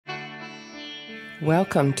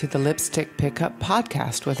Welcome to the Lipstick Pickup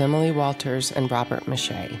Podcast with Emily Walters and Robert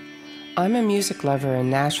Mache. I'm a music lover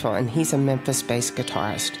in Nashville, and he's a Memphis-based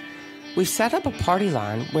guitarist. We've set up a party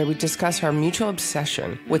line where we discuss our mutual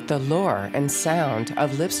obsession with the lore and sound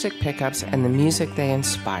of lipstick pickups and the music they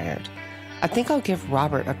inspired. I think I'll give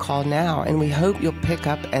Robert a call now, and we hope you'll pick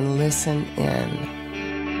up and listen in.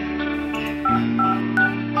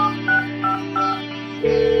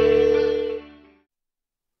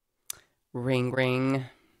 Ring, ring.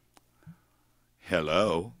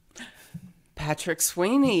 Hello. Patrick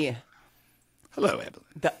Sweany. Hello, Evelyn.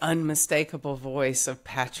 The unmistakable voice of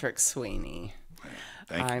Patrick Sweany.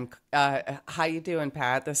 Thank you. How you doing,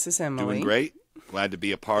 Pat? This is Emily. Doing great. Glad to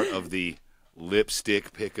be a part of the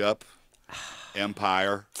lipstick pickup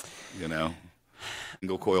empire. You know,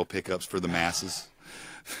 single coil pickups for the masses.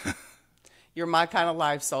 You're my kind of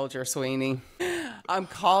life soldier, Sweany. I'm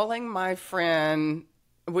calling my friend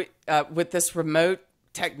with this remote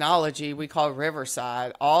technology we call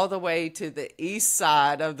Riverside all the way to the east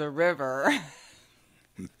side of the river.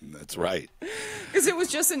 That's right. Because it was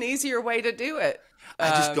just an easier way to do it.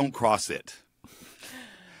 I just don't cross it.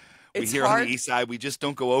 We here hard. On the east side, we just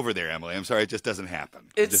don't go over there, Emily. I'm sorry, it just doesn't happen.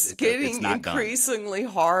 It's getting increasingly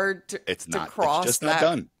hard to cross. It's just not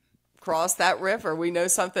done. Cross that river. We know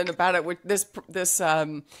something about it.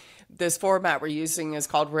 This format we're using is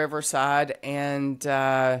called Riverside, and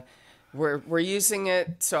we're using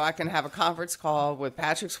it so I can have a conference call with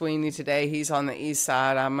Patrick Sweany today. He's on the east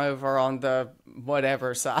side. I'm over on the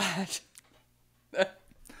whatever side.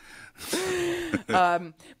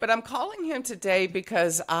 But I'm calling him today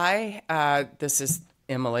because this is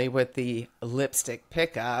Emily with the lipstick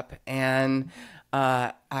pickup, and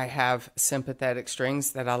I have sympathetic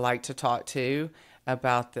strings that I like to talk to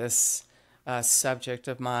about this subject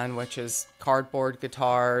of mine, which is cardboard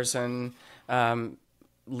guitars and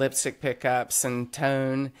lipstick pickups and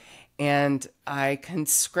tone. And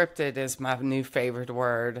conscripted is my new favorite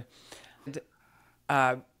word.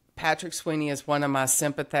 Patrick Sweany is one of my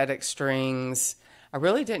sympathetic strings. I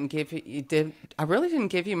really didn't give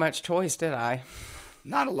you much choice, did I?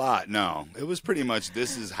 Not a lot, no. It was pretty much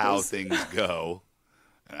this is how things go,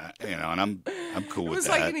 and I'm cool with that. It was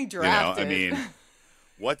like any drafted.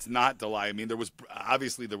 What's not to like? I mean, there was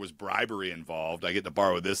bribery involved. I get to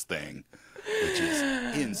borrow this thing, which is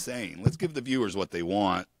insane. Let's give the viewers what they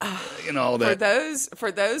want.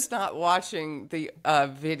 For those not watching the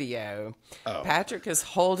video, Patrick is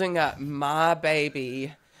holding up my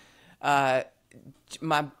baby,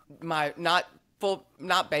 my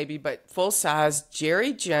not baby, but full size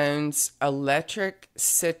Jerry Jones Electric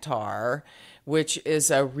Sitar, which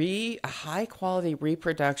is a high quality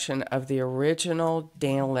reproduction of the original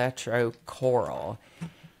Danelectro Coral.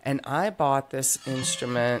 And I bought this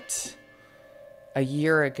instrument a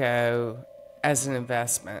year ago as an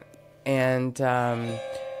investment. And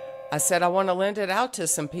I said, I want to lend it out to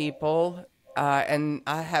some people. And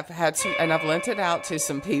I have had some, and I've lent it out to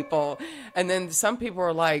some people. And then some people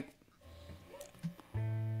are like,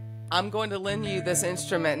 I'm going to lend you this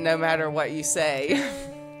instrument no matter what you say.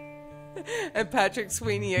 And Patrick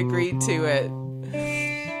Sweany agreed to it.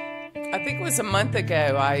 I think it was a month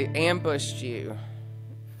ago I ambushed you.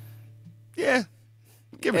 Yeah,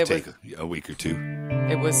 give or take a week or two.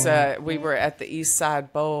 It was, we were at the East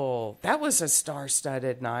Side Bowl. That was a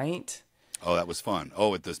star-studded night. Oh, that was fun.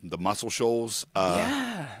 Oh, at the Muscle Shoals?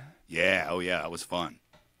 Yeah. Yeah, oh yeah, that was fun.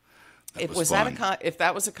 If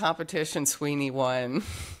that was a competition, Sweany won.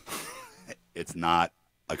 It's not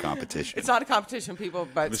a competition. It's not a competition, people,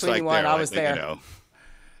 but Sweany won. I was there.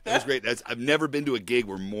 That was great. I've never been to a gig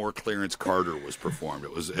where more Clarence Carter was performed.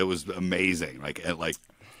 It was amazing. Like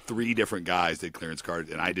 3 different guys did Clarence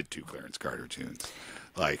Carter, and I did 2 Clarence Carter tunes.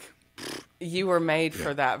 You were made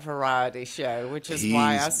for that variety show, which is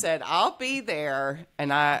why I said I'll be there.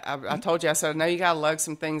 And I told you, I said, I know you got to lug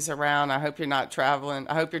some things around. I hope you're not traveling.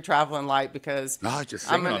 I hope you're traveling light because just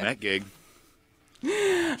singing on that gig.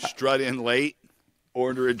 Strut in late,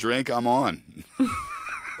 order a drink. I'm on. It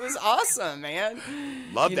was awesome, man.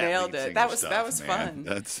 Love you that. Nailed it. That was fun.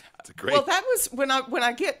 That's great. Well, that was when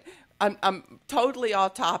I get. I'm totally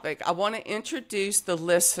off topic. I want to introduce the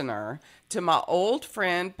listener to my old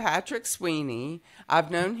friend Patrick Sweany.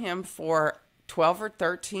 I've known him for 12 or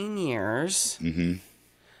 13 years. Mm-hmm.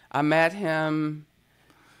 I met him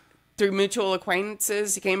through mutual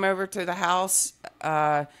acquaintances. He came over to the house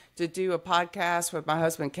to do a podcast with my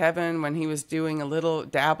husband Kevin when he was doing a little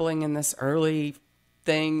dabbling in this early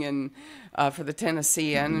thing and for the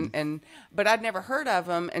Tennessean, but I'd never heard of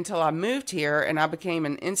him until I moved here, and I became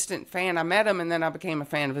an instant fan. I met him, and then I became a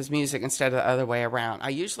fan of his music instead of the other way around. I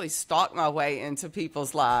usually stalk my way into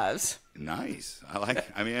people's lives. Nice.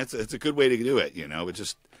 I mean, it's a good way to do it. It's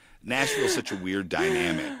just Nashville's such a weird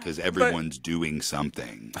dynamic because everyone's doing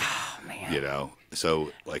something. Oh man.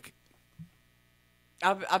 So like.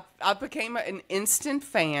 I became an instant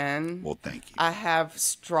fan. Well, thank you. I have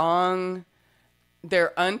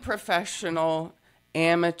they're unprofessional,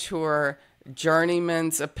 amateur,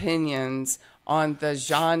 journeyman's opinions on the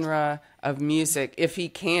genre of music, if he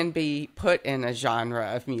can be put in a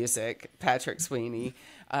genre of music. Patrick Sweany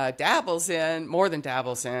more than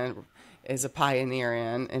dabbles in, is a pioneer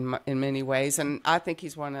in many ways, and I think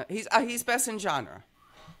he's best in genre.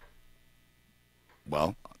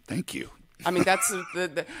 Well, thank you. I mean, that's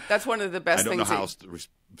one of the best things. I don't know how else to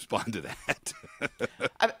respond to that.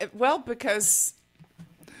 Well, because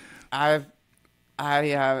I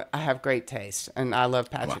have great taste, and I love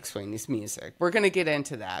Patrick Sweany's music. We're going to get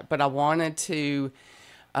into that, but I wanted to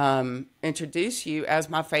introduce you as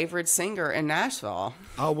my favorite singer in Nashville.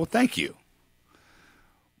 Oh, well, thank you.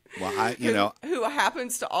 Well, who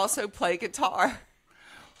happens to also play guitar.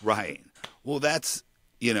 Right. Well, that's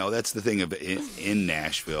the thing of in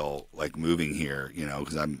Nashville, like moving here,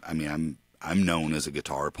 because I'm known as a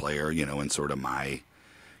guitar player, in sort of my,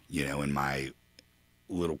 in my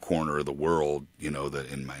little corner of the world,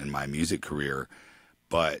 in my music career,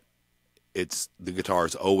 but the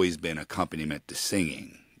guitar's always been accompaniment to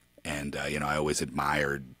singing, and I always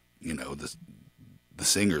admired, the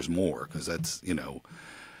singers more because that's,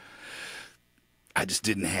 I just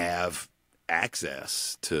didn't have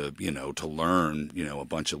access to learn a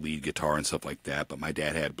bunch of lead guitar and stuff like that, but my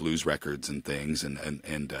dad had blues records and things,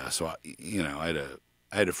 and so I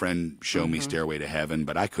had a friend show me Stairway to Heaven,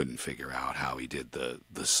 but I couldn't figure out how he did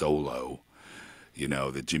the solo,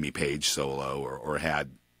 the Jimmy Page solo, or had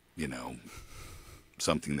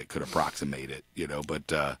something that could approximate it,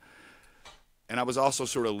 but and I was also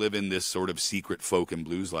sort of living this sort of secret folk and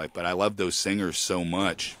blues life, but I loved those singers so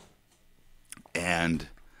much, and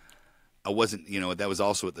I wasn't, that was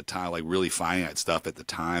also at the time, like really finding that stuff at the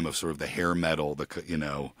time of sort of the hair metal,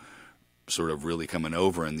 sort of really coming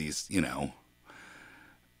over, and these,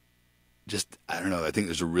 just, I don't know, I think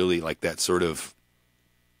there's a really like that sort of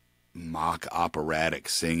mock operatic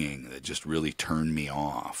singing that just really turned me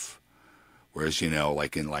off. Whereas,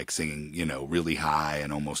 like in like singing, really high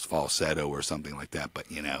and almost falsetto or something like that, but,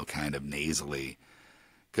 kind of nasally.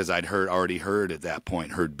 Because I'd already heard at that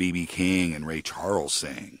point, B.B. King and Ray Charles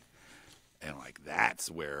sing. And like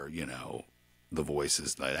that's where the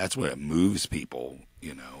voices, that's what it moves people,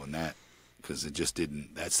 and that because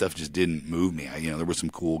that stuff just didn't move me. There were some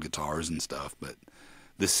cool guitars and stuff, but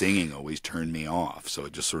the singing always turned me off. So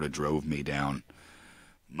it just sort of drove me down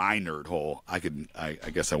my nerd hole. I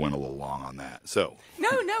guess I went a little long on that. So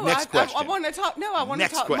next question. I want to talk. No, I want to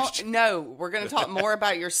talk question. more. No, we're going to talk more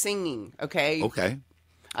about your singing. Okay. Okay.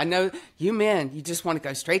 I know you men, you just want to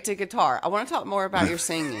go straight to guitar. I want to talk more about your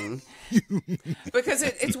singing. Because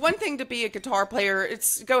it's one thing to be a guitar player.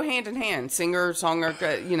 It's go hand in hand. Singer,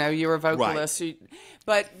 songer, you're a vocalist. Right.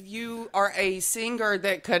 But you are a singer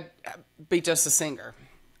that could be just a singer.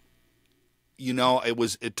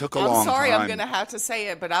 It took a long time. I'm sorry I'm going to have to say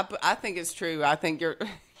it, but I think it's true. I think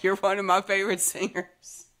you're one of my favorite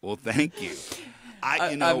singers. Well, thank you.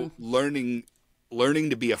 Learning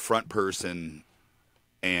to be a front person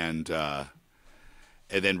and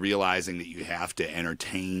then realizing that you have to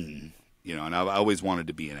entertain, and I've always wanted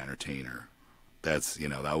to be an entertainer. That's,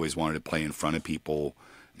 I always wanted to play in front of people,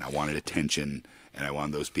 and I wanted attention, and I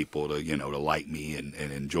wanted those people to, to like me and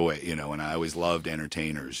enjoy it, and I always loved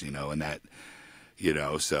entertainers, and that,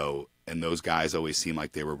 so, and those guys always seemed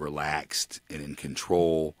like they were relaxed and in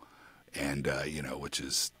control, and, which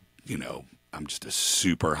is, I'm just a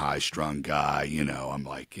super high-strung guy, I'm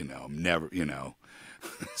like, I'm never,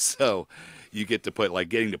 so you get to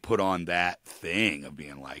getting to put on that thing of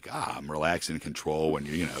being like, I'm relaxed and in control when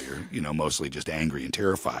you're mostly just angry and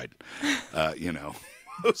terrified,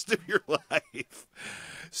 most of your life.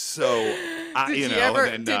 So, did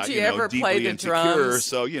you ever play the drums?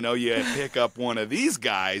 So, you pick up one of these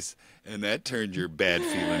guys and that turned your bad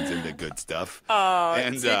feelings into good stuff. Oh,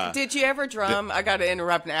 did you ever drum? I got to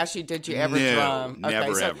interrupt and ask you, did you ever drum? Okay,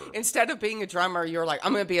 never, so ever. Instead of being a drummer, you're like,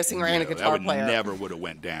 I'm going to be a singer and a guitar player. Never would have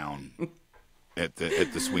went down at the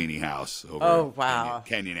Sweany house over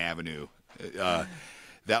Kenyon Avenue.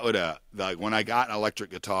 That would when I got an electric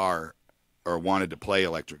guitar or wanted to play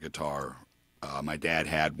electric guitar, my dad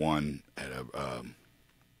had one at a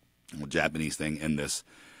Japanese thing, and this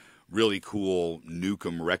really cool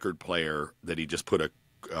Newcomb record player that he just put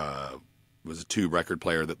was a tube record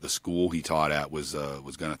player that the school he taught at was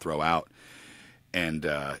going to throw out. And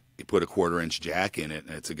he put a 1/4-inch jack in it,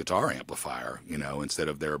 and it's a guitar amplifier, instead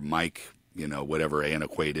of their mic, whatever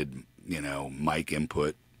antiquated, mic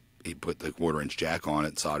input. He put the 1/4-inch jack on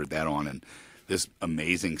it, soldered that on, and this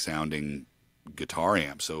amazing sounding guitar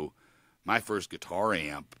amp. So my first guitar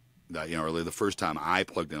amp, or the first time I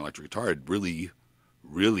plugged in an electric guitar, had really,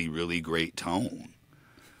 really, really great tone.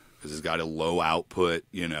 Because it's got a low output,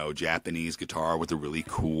 Japanese guitar with a really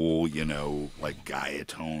cool, like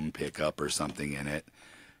Gaiatone pickup or something in it.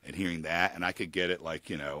 And hearing that, and I could get it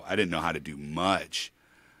like, I didn't know how to do much.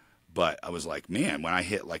 But I was like, man, when I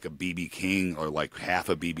hit like a B.B. King or like half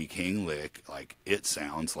a B.B. King lick, like it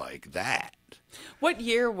sounds like that. What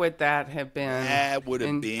year would that have been? That would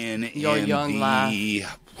have been your in young the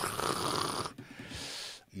life.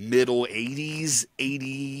 Middle 80s,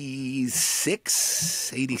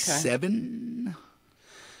 86, 87. Okay.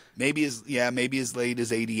 Maybe as late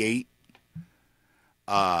as 88.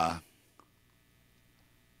 Yeah,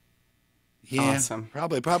 awesome.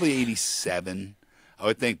 Probably 87. I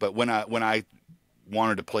would think, but when I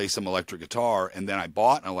wanted to play some electric guitar, and then I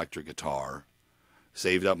bought an electric guitar,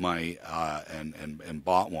 saved up money, and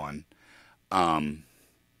bought one. That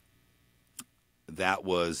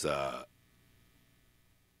was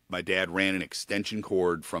my dad ran an extension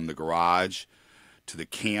cord from the garage to the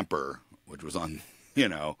camper, which was on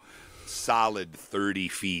solid 30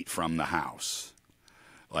 feet from the house,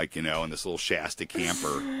 like in this little Shasta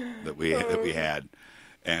camper that we had,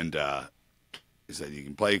 and. He said, you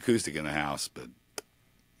can play acoustic in the house, but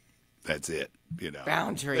that's it,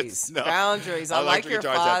 Boundaries. Boundaries. I like your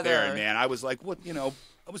father. Up there, and man, I was like, what, I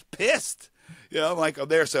was pissed. I'm like, I'm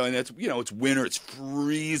there. So, and it's, it's winter. It's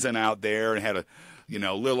freezing out there, and had a,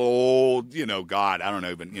 little old, God, I don't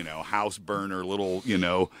know, even, house burner, little,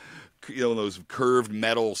 those curved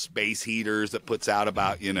metal space heaters that puts out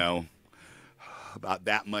about, about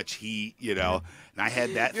that much heat, and I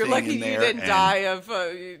had that You're thing lucky in there. You didn't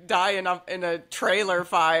die in a trailer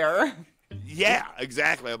fire. Yeah,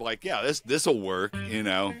 exactly. I'm like, yeah, this will work, and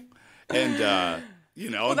well, and then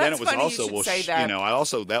it was also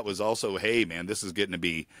that was also, hey man, this is getting to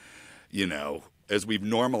be, as we've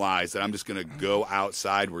normalized that I'm just going to go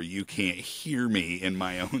outside where you can't hear me in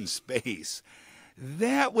my own space.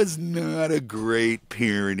 That was not a great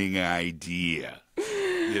parenting idea.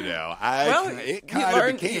 It kind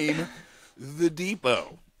of became the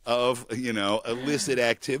depot of, illicit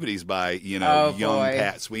activities by, young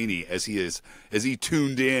Pat Sweany as he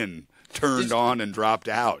tuned in, turned on and dropped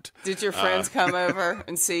out. Did your friends come over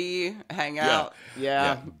and see you, hang out?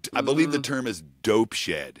 Yeah. I believe the term is dope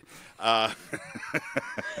shed. Oh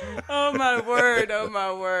my word.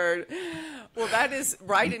 Well, that is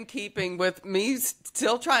right in keeping with me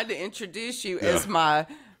still trying to introduce you as my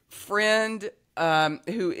friend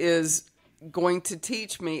who is going to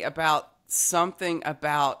teach me about something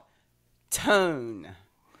about tone.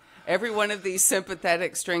 Every one of these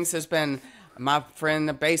sympathetic strings has been my friend,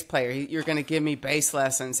 the bass player. You're going to give me bass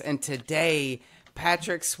lessons. And today,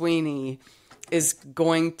 Patrick Sweany is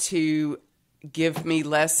going to give me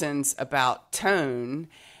lessons about tone.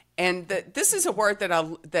 And this is a word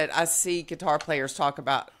that I see guitar players talk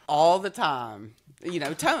about all the time.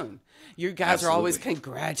 Tone. You guys are always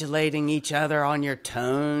congratulating each other on your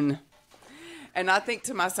tone. And I think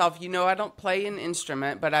to myself, I don't play an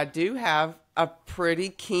instrument, but I do have a pretty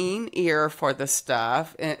keen ear for the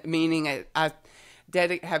stuff, meaning I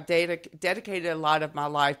have dedicated a lot of my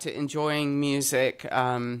life to enjoying music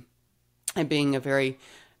and being a very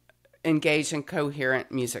engaged and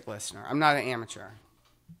coherent music listener. I'm not an amateur.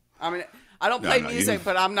 I mean, I don't play music,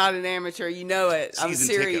 but I'm not an amateur. You know it. I'm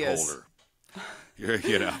serious.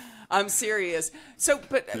 Ticket holder. I'm serious. So,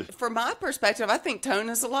 but from my perspective, I think tone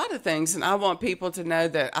is a lot of things, and I want people to know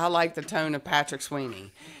that I like the tone of Patrick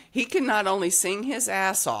Sweany. He can not only sing his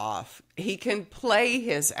ass off, he can play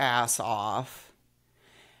his ass off,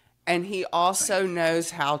 and he also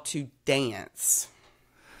knows how to dance.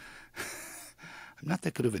 I'm not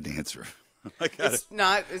that good of a dancer.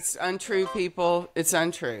 It's untrue, people. It's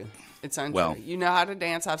untrue. It's untrue. Well, you know how to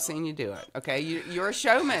dance. I've seen you do it. Okay, you're a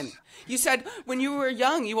showman. You said when you were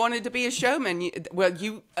young you wanted to be a showman.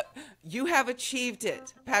 You have achieved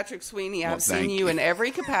it, Patrick Sweany. I've seen you in every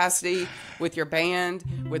capacity with your band,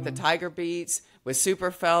 with the Tiger Beats, with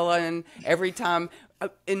Superfella, and every time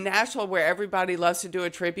in Nashville where everybody loves to do a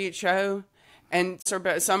tribute show, and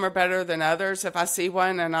some are better than others. If I see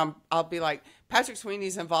one and I'll be like, Patrick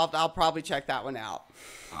Sweany's involved, I'll probably check that one out.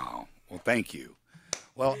 Oh, well, thank you.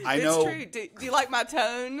 Well, I know. It's true. Do you like my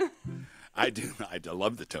tone? I do. I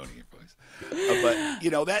love the tone of your voice. But, you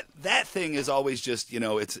know, that thing is always just, you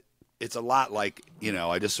know, it's a lot like, you know,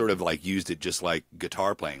 I just sort of like used it just like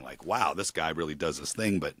guitar playing. Like, wow, this guy really does this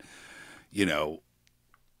thing. But, you know,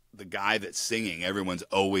 the guy that's singing, everyone's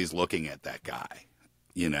always looking at that guy,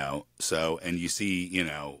 you know. So, and you see, you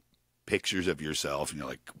know, pictures of yourself and you're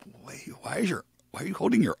like, wait, why are you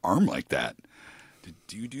holding your arm like that?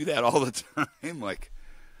 Do you do that all the time? Like,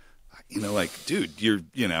 you know, like, dude, you're,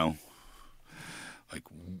 you know, like,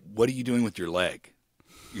 what are you doing with your leg?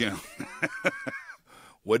 You know,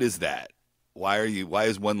 what is that? Why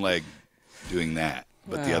is one leg doing that,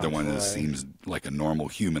 but the other one seems like a normal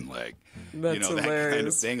human leg? That's you know, hilarious. that kind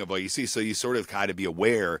of thing of what you see. So you sort of kind of be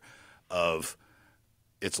aware of,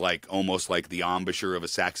 it's like almost like the embouchure of a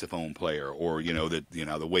saxophone player, or, you know,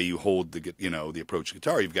 the way you hold the, you know, the approach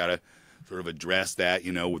guitar, you've got to sort of address that,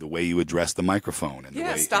 you know, with the way you address the microphone and the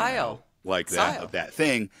way, style. You know, like style. that, of that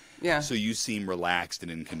thing. Yeah. So you seem relaxed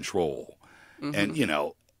and in control. Mm-hmm. And, you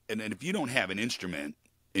know, and if you don't have an instrument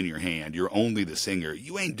in your hand, you're only the singer,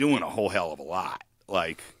 you ain't doing a whole hell of a lot.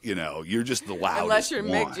 Like, you know, you're just the loudest unless you're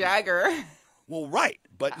one. Mick Jagger. Well, right.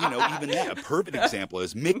 But, you know, even that, a perfect example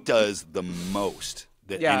is Mick does the most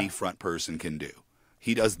that any front person can do.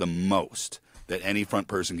 He does the most that any front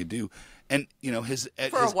person can do. And, you know, has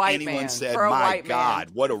anyone man. said, for my God,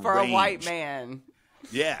 man. what a for range. a white man.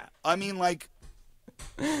 Yeah. I mean, like,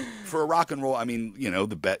 for a rock and roll, I mean, you know,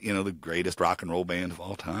 the greatest rock and roll band of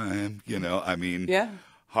all time, you know, I mean,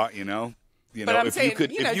 you know, but I'm if saying, you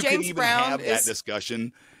could, you know, if you James could even Brown have that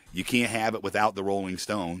discussion, you can't have it without the Rolling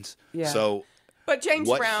Stones. Yeah. So, but James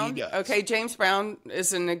what Brown, he does, okay, James Brown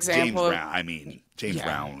is an example. James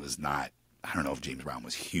Brown was not, I don't know if James Brown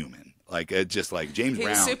was human. Like, just like James Brown.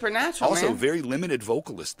 He was supernatural, also, man. very limited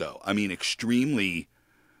vocalist, though. I mean, extremely,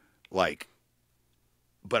 like,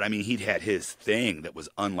 but I mean, he'd had his thing that was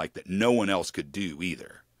unlike, that no one else could do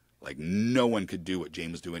either. Like, no one could do what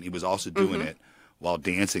James was doing. He was also doing it while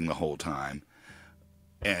dancing the whole time.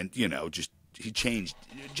 And, you know, just, James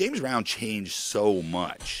Brown changed so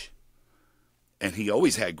much. And he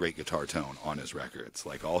always had great guitar tone on his records.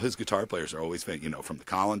 Like, all his guitar players are always, you know, from the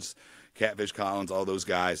Collins, Catfish Collins, all those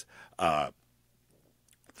guys,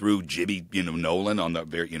 through Jimmy, you know, Nolan on the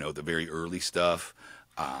very early stuff.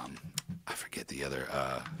 I forget the other.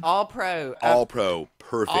 All Pro.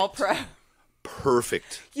 Perfect. All Pro.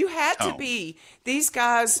 Perfect. You had tone. to be. These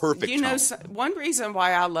guys, Perfect you know, tone. one reason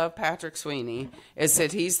why I love Patrick Sweany is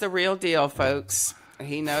that he's the real deal, folks.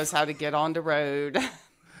 He knows how to get on the road.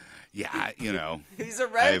 Yeah, you know. He's a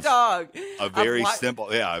road dog. I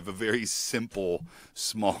have a very simple,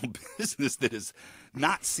 small business that has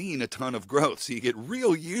not seen a ton of growth. So you get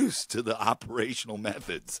real used to the operational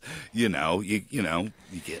methods. You know, you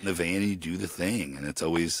get in the van and you do the thing, and it's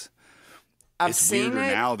always it's weirder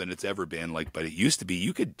now than it's ever been. Like, but it used to be,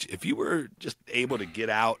 you could, if you were just able to get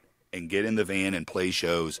out and get in the van and play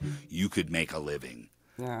shows, you could make a living.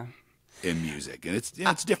 Yeah. In music, and it's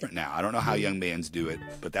different now. I don't know how young bands do it,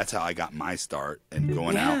 but that's how I got my start, and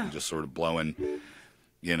going out and just sort of blowing,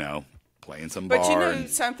 you know, playing some bar. But you know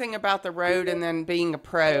something about the road and then being a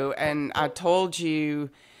pro, and I told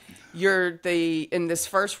you, in this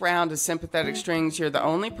first round of Sympathetic Strings, you're the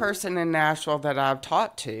only person in Nashville that I've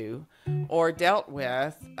talked to or dealt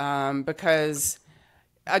with, because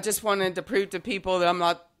I just wanted to prove to people that I'm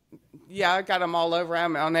not. Yeah, I got them all over.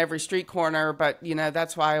 I'm on every street corner, but, you know,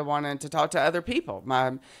 that's why I wanted to talk to other people.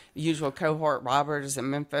 My usual cohort, Robert, is in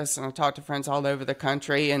Memphis, and I talked to friends all over the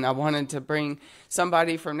country, and I wanted to bring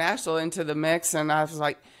somebody from Nashville into the mix, and I was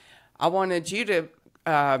like, I wanted you to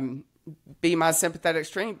be my sympathetic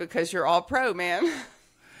string because you're all pro, man.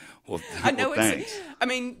 Well, I know thanks. I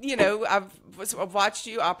mean, you know, I've watched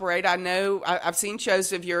you operate. I know I've seen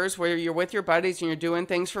shows of yours where you're with your buddies and you're doing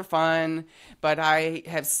things for fun. But I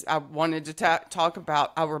wanted to talk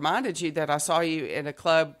about. I reminded you that I saw you at a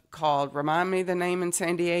club called. Remind me the name in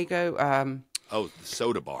San Diego. The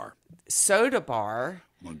Soda Bar. Soda Bar.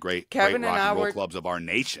 One great Kevin rock and I and roll were clubs of our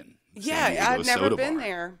nation. Yeah, I've never been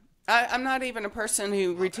there. I'm not even a person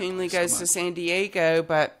who routinely goes to San Diego,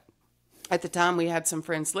 but at the time we had some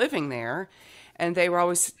friends living there, and they were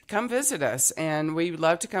always come visit us, and we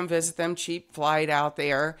love to come visit them. Cheap flight out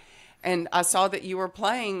there. And I saw that you were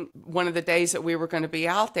playing one of the days that we were going to be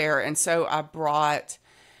out there, and so I brought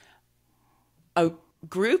a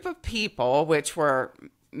group of people, which were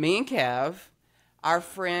me and Kev, our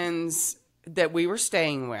friends that we were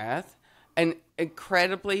staying with, an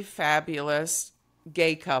incredibly fabulous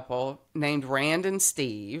gay couple named Rand and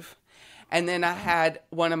Steve. And then I had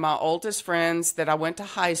one of my oldest friends that I went to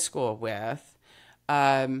high school with,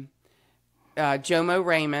 Jomo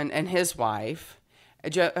Raymond and his wife.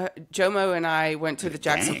 Jomo and I went to the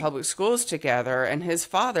Jackson Public Schools together, and his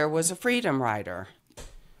father was a freedom rider.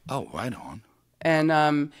 Oh, right on.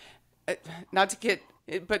 And not to get,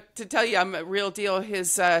 but to tell you, I'm a real deal.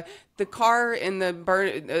 His the car in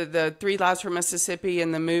the 3 Lives from Mississippi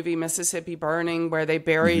in the movie Mississippi Burning, where they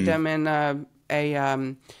buried him in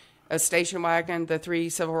a station wagon, the 3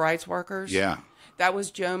 civil rights workers. Yeah, that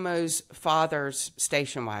was Jomo's father's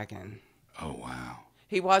station wagon. Oh wow.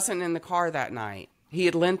 He wasn't in the car that night. He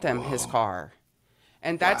had lent them his car.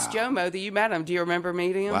 And that's Jomo. You met him. Do you remember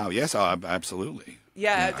meeting him? Wow, yes, absolutely.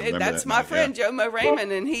 Yeah, that's my friend, Jomo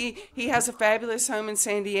Raymond. And he has a fabulous home in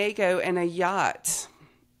San Diego and a yacht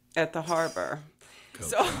at the harbor. Cool.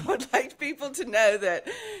 So I would like people to know that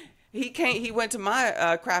he went to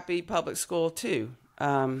my crappy public school, too.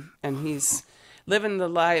 And he's living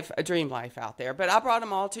a dream life out there. But I brought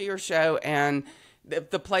them all to your show, and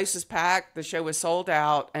the place was packed. The show was sold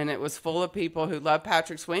out, and it was full of people who love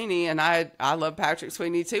Patrick Sweany, and I love Patrick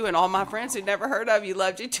Sweany too, and all my friends who'd never heard of you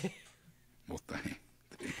loved you too. Well, thank you.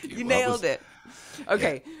 You nailed it.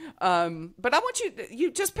 Okay, yeah. But I want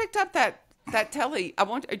you just picked up that telly.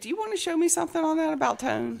 Do you want to show me something on that about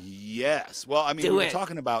tone? Yes. Well, I mean, we're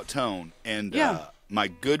talking about tone, and my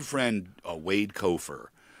good friend Wade Cofer,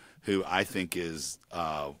 who I think is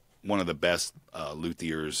one of the best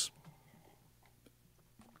luthiers.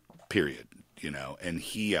 Period, and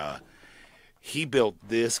he built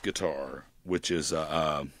this guitar, which is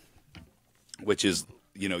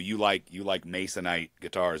you like Masonite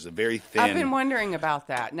guitars, a very thin. I've been wondering about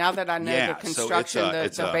that. Now that I know the construction,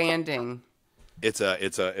 the banding. It's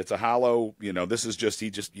a hollow. This is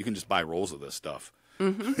you can just buy rolls of this stuff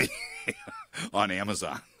on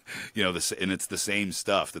Amazon. And it's the same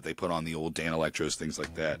stuff that they put on the old Danelectros, things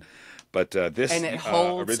like that. But this and it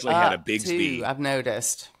holds originally up had a Bigsby. Too, I've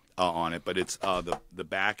noticed. On it, but it's the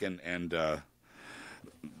back and the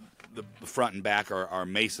front and back are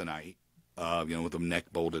Masonite, with the neck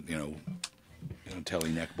bolted,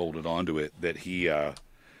 telly neck bolted onto it that he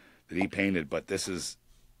painted. But this is,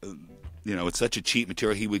 it's such a cheap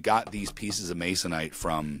material. We got these pieces of Masonite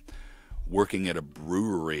from working at a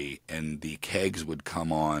brewery, and the kegs would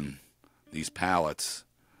come on these pallets,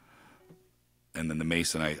 and then the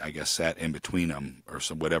Masonite, I guess, sat in between them or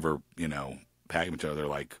some whatever, packing material. They're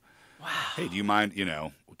like, wow. Hey, do you mind,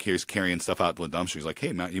 carrying stuff out to the dumpster? He's like,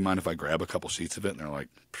 hey, man, you mind if I grab a couple sheets of it? And they're like,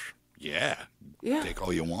 yeah, take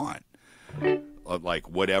all you want. Like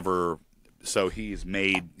whatever. So he's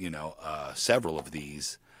made, several of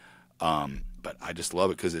these. But I just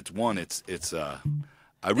love it because I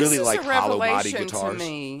really like hollow body guitars.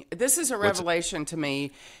 This is a revelation to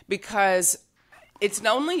me because it's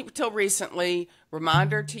only till recently,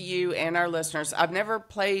 reminder to you and our listeners, I've never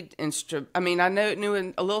played I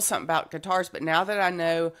knew a little something about guitars, but now that I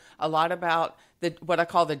know a lot about what I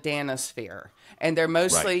call the Danosphere, and they're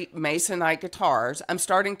mostly Masonite guitars, I'm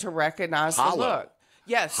starting to recognize the look.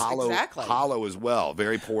 Yes, exactly. Hollow as well,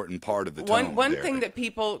 very important part of the tone. One thing that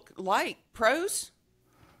people like, pros,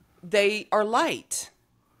 they are light.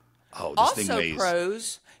 Oh, this also thing weighs...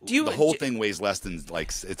 pros... the whole thing weighs less than it's like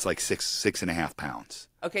 6.5 pounds.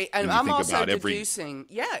 Okay, and I'm also deducing.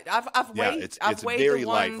 I've weighed. It's very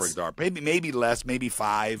light for a guitar. Maybe less, maybe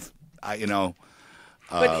 5.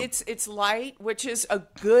 But it's light, which is a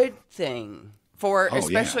good thing for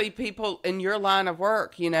especially people in your line of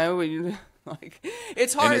work. Like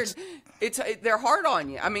it's hard. They're hard on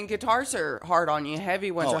you. I mean, guitars are hard on you.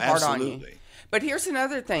 Heavy ones are hard on you. But here's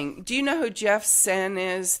another thing. Do you know who Jeff Sen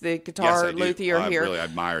is, the guitar luthier here? I really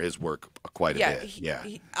admire his work quite a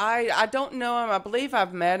bit. I don't know him. I believe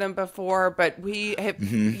I've met him before, but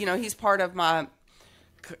he's part of my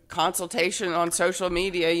consultation on social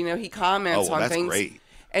media. You know, he comments on that's things. Great.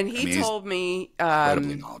 And he told me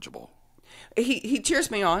incredibly knowledgeable. He cheers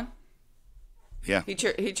me on. Yeah. He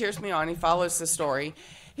cheers me on. He follows the story.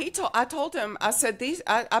 I told him, I said,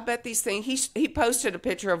 I bet these things, he posted a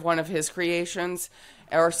picture of one of his creations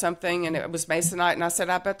or something, and it was Masonite, and I said,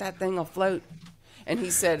 I bet that thing will float. And he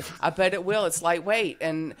said, I bet it will. It's lightweight.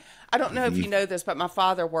 And I don't know if you know this, but my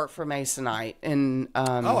father worked for Masonite. And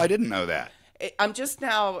I didn't know that. I'm just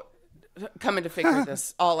now coming to figure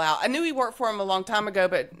this all out. I knew he worked for him a long time ago,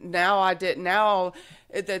 but now I did. Now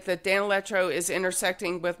that the Danelectro is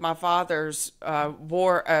intersecting with my father's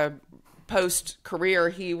post-career.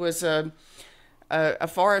 He was a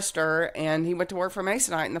forester, and he went to work for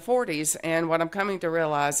Masonite in the 40s. And what I'm coming to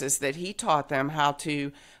realize is that he taught them how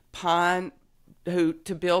to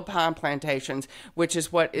build pine plantations, which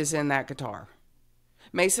is what is in that guitar.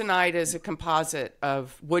 Masonite is a composite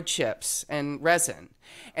of wood chips and resin.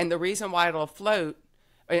 And the reason why it'll float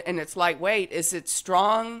and it's lightweight is it's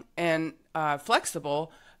strong and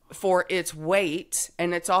flexible for its weight,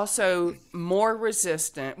 and it's also more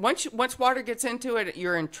resistant. Once water gets into it,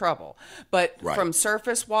 you're in trouble. But from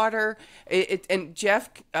surface water, and Jeff,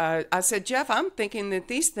 I said, Jeff, I'm thinking that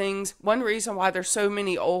these things, one reason why there's so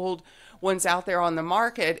many old ones out there on the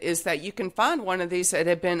market is that you can find one of these that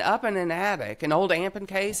have been up in an attic, an old amping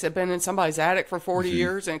case had been in somebody's attic for 40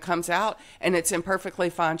 years, and it comes out and it's in perfectly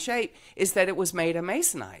fine shape, is that it was made of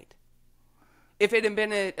masonite. If it had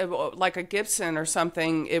been like a Gibson or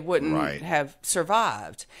something, it wouldn't have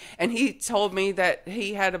survived. And he told me that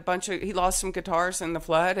he had he lost some guitars in the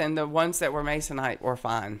flood, and the ones that were masonite were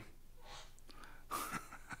fine.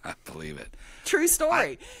 I believe it. True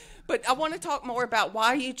story. But I want to talk more about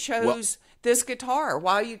why you chose this guitar,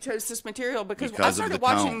 why you chose this material, because I started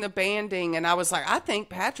watching the banding, and I was like, I think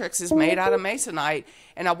Patrick's is made out of masonite.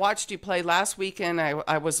 And I watched you play last weekend.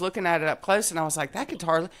 I was looking at it up close, and I was like, that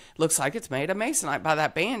guitar looks like it's made of masonite by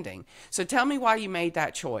that banding. So tell me why you made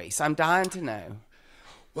that choice. I'm dying to know.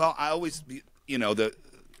 Well, I always,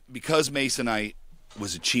 because masonite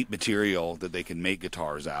was a cheap material that they can make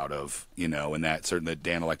guitars out of, in that the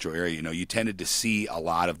Danelectro area, you tended to see a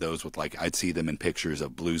lot of those with, like, I'd see them in pictures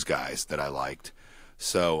of blues guys that I liked.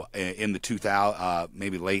 So in the 2000,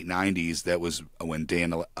 maybe late 90s, that was when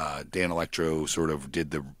Danelectro sort of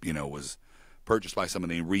did was purchased by someone.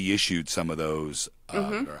 They reissued some of those.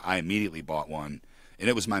 Or I immediately bought one. And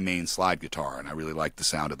it was my main slide guitar, and I really liked the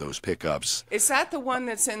sound of those pickups. Is that the one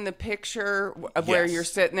that's in the picture where you're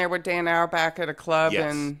sitting there with Dan Auerbach at a club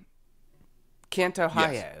in Kent,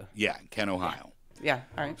 Ohio? Yes. Yeah, Kent, Ohio. Yeah,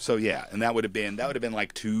 all right. So and that would have been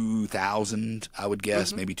like 2000, I would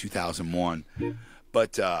guess, maybe 2001.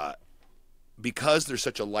 But because they're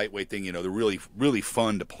such a lightweight thing, they're really, really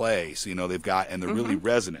fun to play. So they've got, and they're really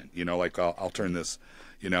resonant. Like I'll turn this,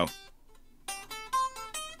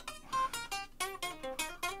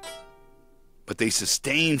 But they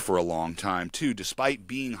sustain for a long time, too, despite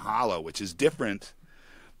being hollow, which is different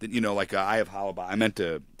than, like I have hollow. I meant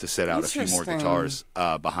to set out a few more guitars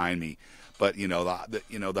behind me. But,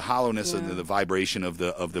 the hollowness and the vibration of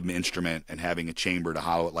the instrument, and having a chamber to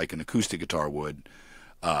hollow it like an acoustic guitar would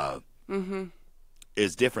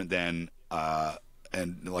is different than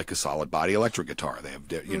and like a solid body electric guitar. They have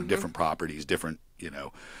different properties, different, they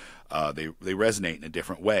resonate in a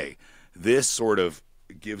different way. This sort of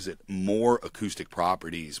gives it more acoustic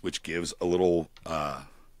properties, which gives a little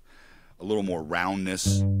more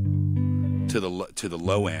roundness to the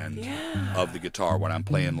low end of the guitar when I'm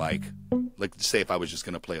playing like say if I was just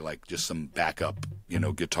going to play like just some backup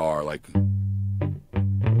guitar, like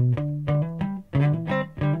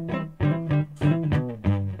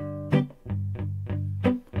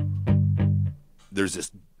there's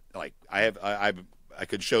this, like I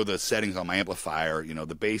could show the settings on my amplifier.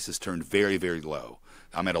 The bass is turned very, very low.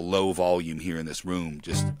 I'm at a low volume here in this room,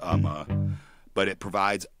 but it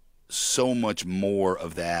provides so much more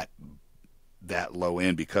of that low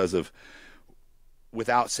end because of,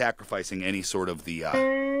 without sacrificing any sort of the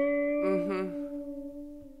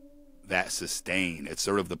that sustain. It's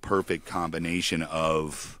sort of the perfect combination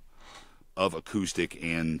of acoustic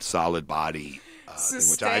and solid body,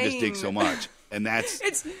 which I just dig so much. And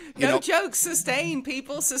it's no joke. Sustain,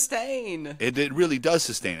 people, sustain. It really does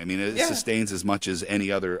sustain. I mean, it sustains as much as any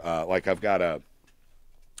other. Like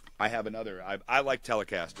I have another. I like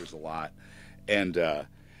Telecasters a lot, and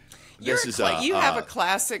this is you have a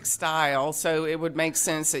classic style, so it would make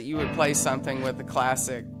sense that you would play something with the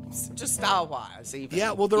classic, just style wise.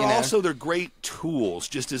 Even well, they're great tools,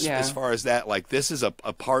 just as far as that. Like this is a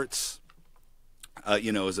parts, as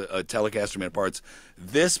a Telecaster made parts.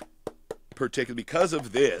 This particular, because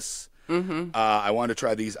of this, I want to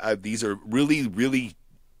try these. These are really, really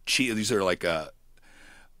cheap. These are like a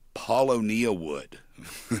Paulownia wood.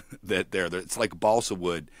 It's like balsa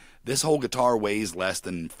wood. This whole guitar weighs less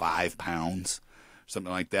than 5 pounds,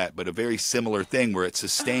 something like that. But a very similar thing where it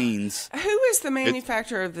sustains. Who is the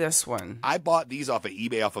manufacturer of this one? I bought these off of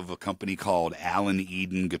eBay off of a company called Allen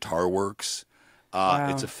Eden Guitar Works.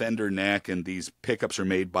 It's a Fender neck, and these pickups are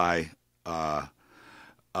made by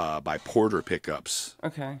Porter Pickups.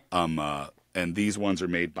 Okay. And these ones are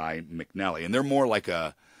made by McNally, and they're more like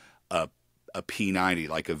a P90,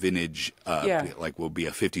 like a vintage, like will be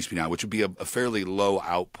a 50s P90, which would be a fairly low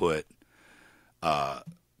output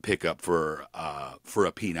pickup for a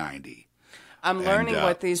P90. I'm learning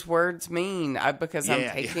what these words mean because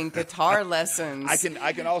I'm taking guitar lessons.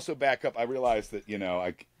 I can also back up. I realize that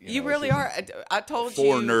you really are. I told you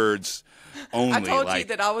for nerds only. I told you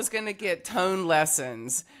that I was going to get tone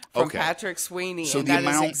lessons from Patrick Sweany, so and that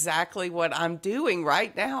is exactly what I'm doing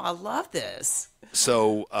right now. I love this.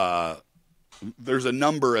 So there's a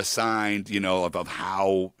number assigned, you know, of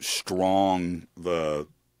how strong the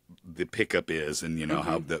pickup is, and you know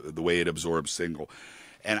how the way it absorbs signal,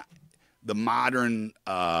 and the modern,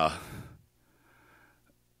 at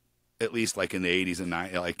least like in the 80s and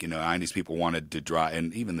 90s, people wanted to draw,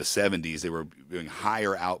 and even the 70s, they were doing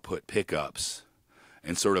higher output pickups,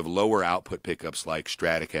 and sort of lower output pickups like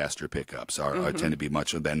Stratocaster pickups tend to be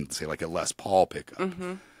much than, say, like a Les Paul pickup.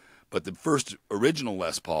 But the first original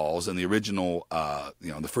Les Pauls and the original,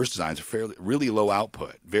 the first designs are really low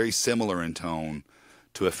output, very similar in tone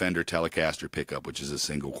to a Fender Telecaster pickup, which is a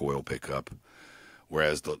single coil pickup.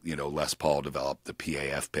 Whereas Les Paul developed the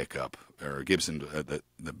PAF pickup, or Gibson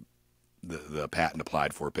the patent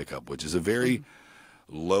applied for pickup, which is a very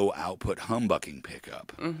low output humbucking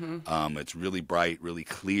pickup. It's really bright, really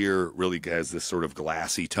clear, really has this sort of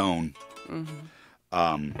glassy tone.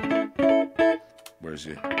 Where's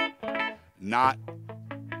it? Not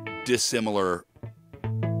dissimilar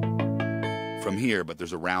from here, but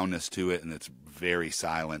there's a roundness to it, and it's very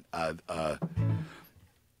silent. The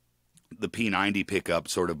P90 pickup,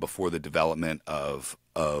 sort of before the development of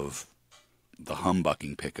the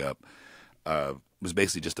humbucking pickup, was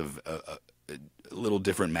basically just a little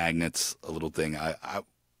different magnets, a little thing.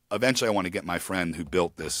 Eventually I want to get my friend who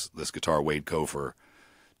built this guitar, Wade Cofer,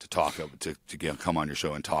 to come on your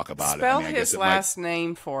show and talk about Spell it. his last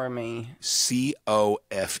name for me. Cofer.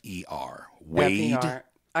 Wade F-E-R.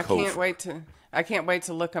 I can't wait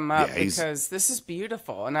to look him up, because this is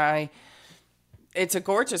beautiful, and it's a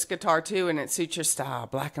gorgeous guitar too, and it suits your style,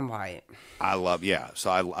 black and white. I love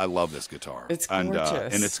this guitar. It's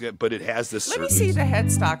gorgeous, and it's good, but it has this. Let me see the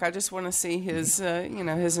headstock. I just want to see his,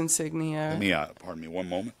 his insignia. Let me, pardon me, one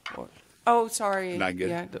moment. Oh, sorry. Not good.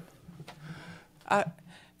 Yeah.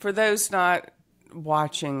 For those not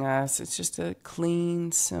watching us, it's just a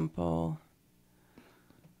clean, simple.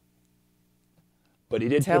 But he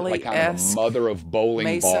did put like kind of a mother of bowling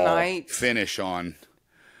Masonite ball finish on,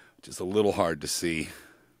 which is a little hard to see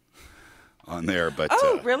on there. But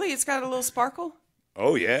really? It's got a little sparkle?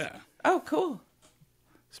 Oh, yeah. Oh, cool.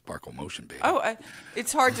 Sparkle motion, baby. Oh,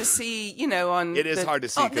 it's hard to see, on it is hard to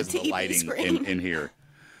see because of the lighting in here.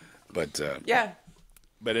 But yeah.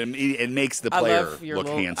 But it makes the player look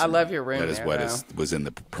handsome. I love your room. That is what was in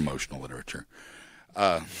the promotional literature.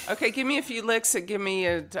 Okay, give me a few licks and give me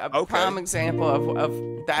a prime example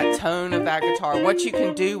of that tone of that guitar. What you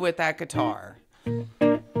can do with that guitar.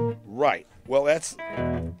 Right. Well, that's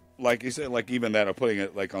like you said. Like even that, I'm putting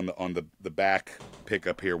it like on the back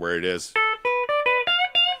pickup here where it is.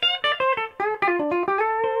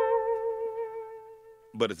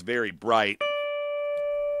 But it's very bright.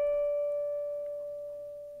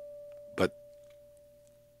 But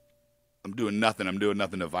I'm doing nothing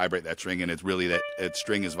to vibrate that string, and it's really that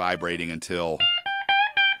string is vibrating until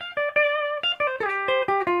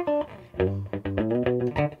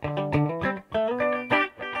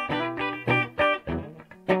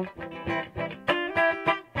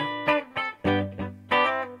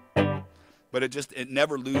but it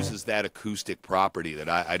never loses that acoustic property that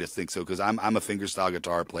I just think so, because I'm a fingerstyle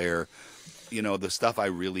guitar player. The stuff I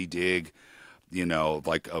really dig,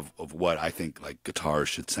 like of what I think like guitars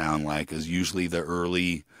should sound like is usually the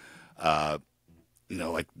early,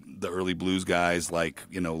 like the early blues guys, like,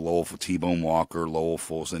 Lowell, T-Bone Walker, Lowell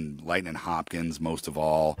Fulson, Lightning Hopkins, most of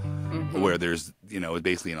all, where there's,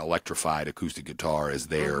 basically an electrified acoustic guitar is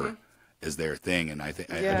their thing. And I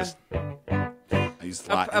think I use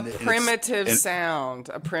a lot. A primitive sound.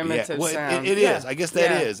 It is. I guess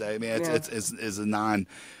that is. I mean, it's a non.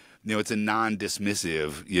 It's a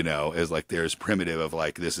non-dismissive, as like there's primitive of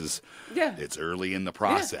like this is, it's early in the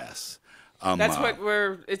process. That's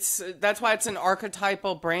that's why it's an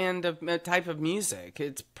archetypal brand of type of music.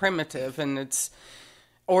 It's primitive in its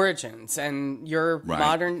origins, and your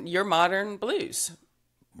modern blues,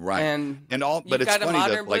 right? And all, but you've it's got a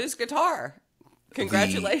modern blues guitar.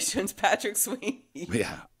 Congratulations, Patrick Sweany.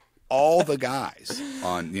 Yeah. All the guys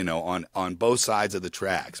on both sides of the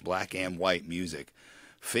tracks, black and white music,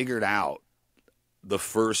 figured out the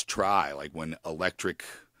first try, like when electric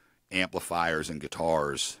amplifiers and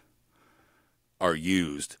guitars are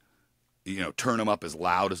used, turn them up as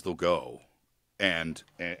loud as they'll go, and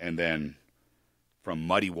then from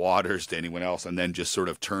Muddy Waters to anyone else, and then just sort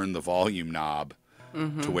of turn the volume knob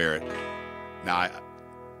to where it. Now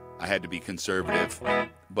I had to be conservative,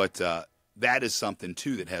 but that is something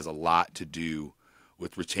too that has a lot to do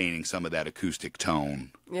with retaining some of that acoustic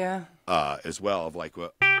tone. Yeah. As well, of like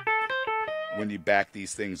when you back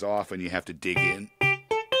these things off and you have to dig in,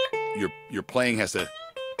 your playing has to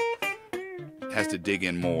dig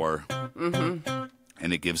in more,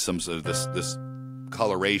 and it gives some sort of this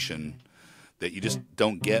coloration that you just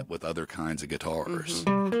don't get with other kinds of guitars.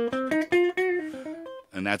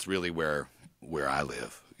 And that's really where I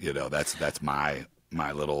live. You know, that's my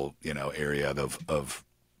little, you know, area of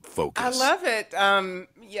focus. I love it.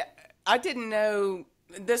 Yeah, I didn't know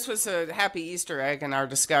this was a happy Easter egg in our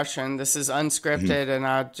discussion. This is unscripted, and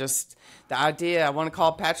the idea, I want to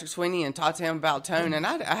call Patrick Sweany and talk to him about tone, and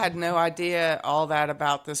I had no idea all that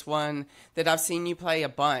about this one that I've seen you play a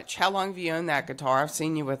bunch. How long have you owned that guitar? I've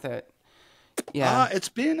seen you with it. Yeah. It's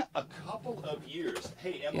been a couple of years.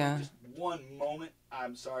 Hey, Emily, Yeah. just one moment.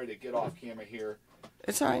 I'm sorry to get off camera here.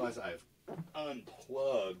 It's all right. Realize I've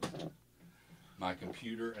unplugged my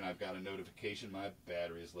computer, and I've got a notification. My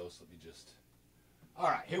battery is low, so let me just... All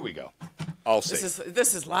right, here we go. I'll say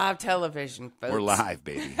This is live television, folks. we're live,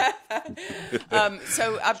 baby. But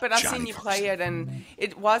I've Johnny seen you play it, and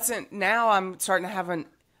it wasn't. Now I'm starting to have an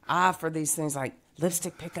eye for these things like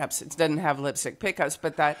lipstick pickups. It doesn't have lipstick pickups,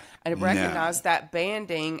 but that I recognize that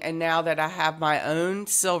banding. And now that I have my own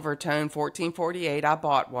Silvertone 1448, I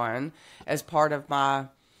bought one as part of my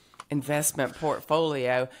investment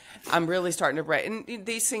portfolio. I'm really starting to and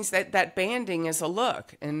these things that banding is a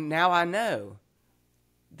look, and now I know.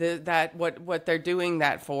 That what they're doing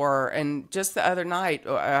that for. And just the other night,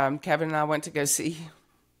 Kevin and I went to go see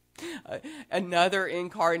another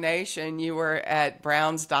incarnation. You were at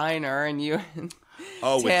Brown's Diner, and you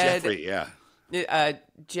With Ted,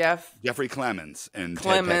 Jeffrey, Jeffrey Clemens Ted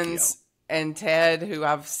Pecchio. and Ted, who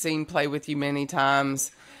I've seen play with you many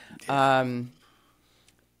times. That's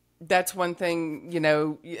one thing, you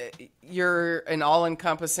know, you're an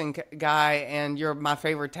all-encompassing guy, and you're my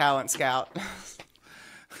favorite talent scout.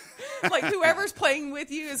 Like, whoever's playing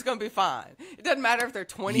with you is going to be fine. It doesn't matter if they're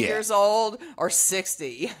 20 years old or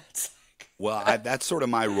 60. Well, that's sort of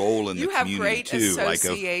my role in the community, too. You have great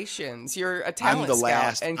associations. You're a talent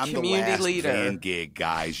scout and community leader. I'm the last van gig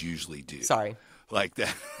guys usually do. Sorry. Like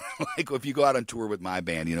that. Like, if you go out on tour with my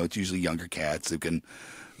band, you know, it's usually younger cats who can,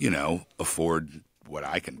 you know, afford what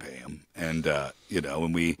I can pay them. And, you know,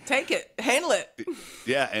 and we... Take it. Handle it.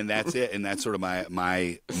 Yeah, and that's it. And that's sort of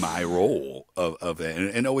my role of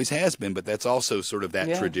it. And always has been, but that's also sort of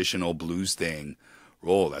that traditional blues thing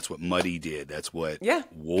role. That's what Muddy did. That's what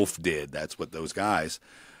Wolf did. That's what those guys,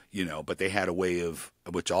 you know, but they had a way of,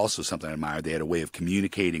 which also something I admire, they had a way of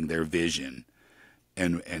communicating their vision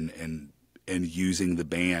and using the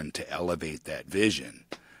band to elevate that vision,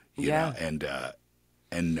 you know,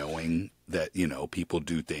 and knowing that, you know, people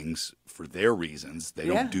do things for their reasons. They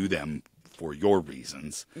don't do them for your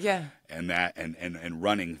reasons. Yeah. And that and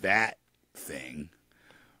running that thing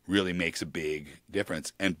really makes a big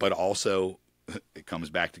difference. But also it comes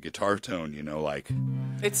back to guitar tone, you know, like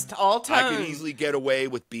it's all tone. I could easily get away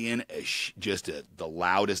with being the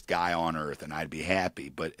loudest guy on earth, and I'd be happy,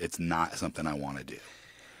 but it's not something I want to do.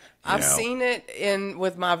 I've seen it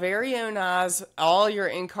with my very own eyes, all your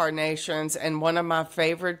incarnations, and one of my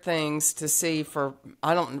favorite things to see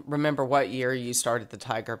I don't remember what year you started the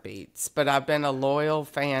Tiger Beats, but I've been a loyal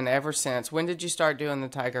fan ever since. When did you start doing the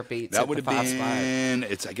Tiger Beats? That would have been,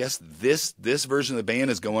 I guess this version of the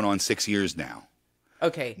band is going on 6 years now.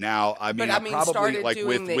 Okay. Now, I mean, probably like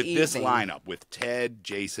with this lineup with Ted,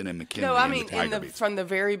 Jason, and McKinley. No, I mean from the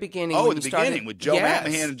very beginning. Oh, in the beginning with Joe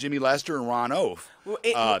McMahon and Jimmy Lester and Ron Oath.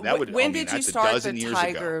 When did you start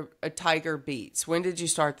the Tiger Beats? When did you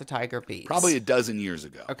start the Tiger Beats? Probably a dozen years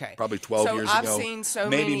ago. Okay, probably 12 years ago. I've seen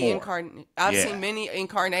many seen many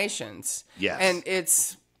incarnations. Yes, and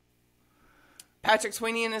it's Patrick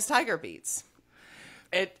Sweany and his Tiger Beats.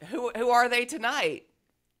 Who are they tonight?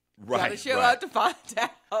 Right, gotta show up to find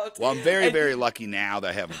out. Well, I'm very, very lucky now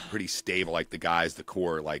that I have a pretty stable, like the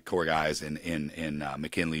core guys in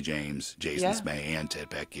McKinley James, Jason Smay, and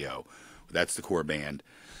Ted Pecchio. That's the core band.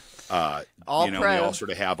 All you know, pro. we all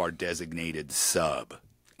sort of have our designated sub.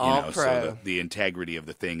 All pro. So the integrity of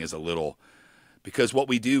the thing is a little, because what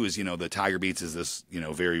we do is, you know, the Tiger Beats is this, you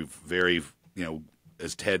know, very, very, you know,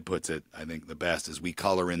 as Ted puts it, I think the best is we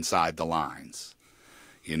color inside the lines,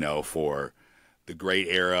 you know, for the great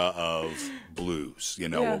era of blues, you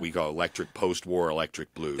know, what we call post-war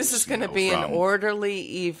electric blues. This is going to be an orderly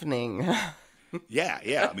evening. Yeah.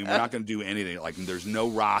 I mean, we're not going to do anything. Like, there's no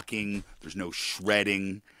rocking, there's no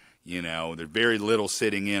shredding, you know, there's very little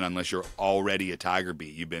sitting in unless you're already a Tiger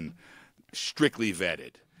Beat. You've been strictly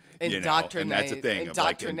vetted. Indoctrinated. And that's the thing.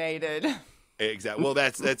 Indoctrinated. Exactly. Well,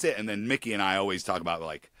 that's it. And then Mickey and I always talk about,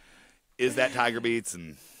 like, is that Tiger Beats?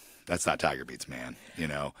 And that's not Tiger Beats, man. You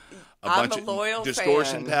know, bunch of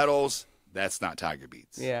distortion pedals. That's not Tiger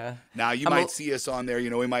Beats. Yeah. Now you might see us on there. You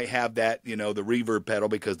know, we might have that. You know, the reverb pedal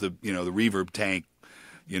because the reverb tank.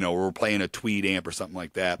 You know, or we're playing a tweed amp or something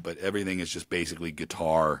like that. But everything is just basically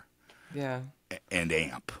guitar. Yeah. and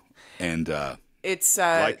amp. And it's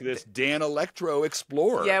like this Danelectro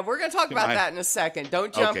Explorer. Yeah, we're going to talk about that in a second.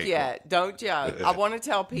 Don't jump yet. Cool. Don't jump. I want to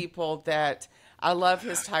tell people that I love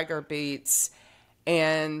his Tiger Beats,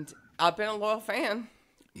 and I've been a loyal fan.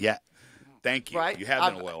 Yeah. Thank you. Right? You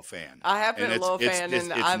have been a loyal fan. I have been a loyal fan. It's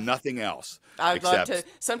nothing else. I'd love to.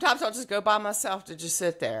 Sometimes I'll just go by myself to just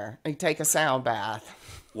sit there and take a sound bath.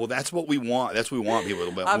 Well, that's what we want. That's what we want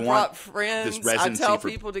people to. I brought friends. I tell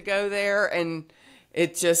people to go there, and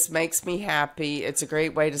it just makes me happy. It's a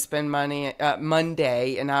great way to spend money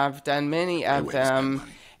Monday, and I've done many of them.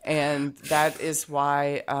 And that is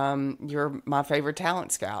why you're my favorite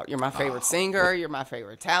talent scout. You're my favorite singer. You're my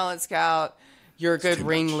favorite talent scout. You're a good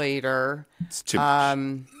ringleader. It's too much.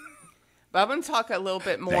 But I'm going to talk a little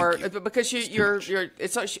bit more because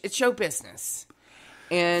it's show business.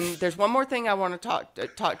 And there's one more thing I want to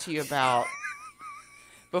talk to you about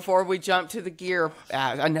before we jump to the gear.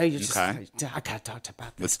 I know you just. Okay. I got to talk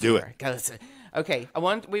about this. Let's do it. Okay, I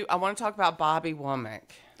want to talk about Bobby Womack.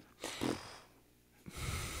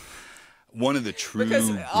 One of the true, because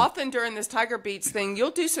often during this Tiger Beats thing,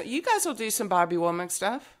 you guys will do some Bobby Womack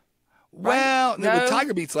stuff. Right? Well, no? The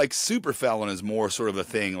Tiger Beats, like Super Felon is more sort of a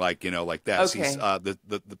thing, like, like that. Okay. See,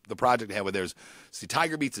 the project I had with theirs,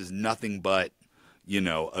 Tiger Beats is nothing but,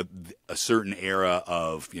 a certain era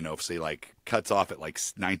of, say like cuts off at like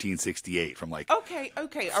 1968 from like okay,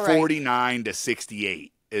 all right, 49 to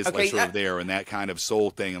 68 is like sort of there, and that kind of soul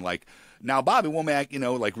thing, and like now Bobby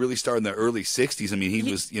Womack, like really started in the early 60s. I mean, he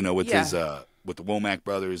was, with his with the Womack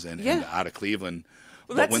brothers and out of Cleveland.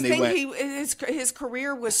 Well, that's the thing. His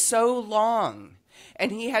career was so long,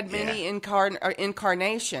 and he had many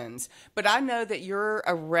incarnations. But I know that you're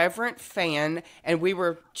a reverent fan, and we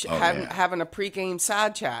were having a pregame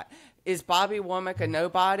side chat. Is Bobby Womack a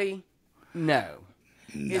nobody? No.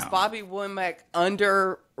 Is Bobby Womack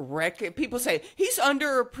people say he's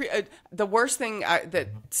the worst thing that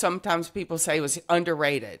sometimes people say was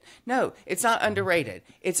underrated. No, it's not underrated.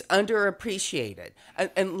 It's underappreciated.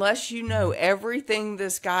 Unless you know everything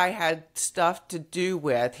this guy had stuff to do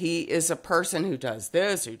with, he is a person who does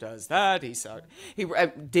this, who does that. He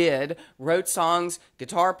wrote songs,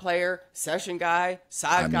 guitar player, session guy,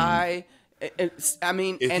 guy. I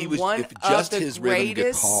mean, and one of the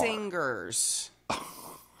greatest singers.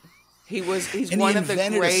 He's one of the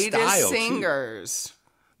greatest singers. Too.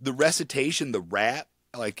 The recitation, the rap,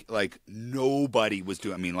 like nobody was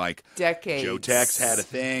doing. I mean, like decades. Joe Tex had a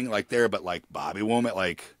thing like there, but like Bobby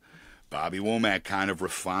Womack kind of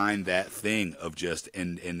refined that thing of just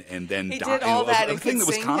and then he did all that and could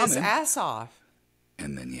sing his ass off.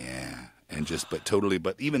 And then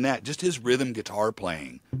but even that, just his rhythm guitar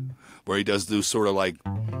playing, where he does those sort of like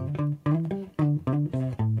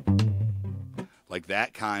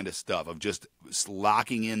that kind of stuff of just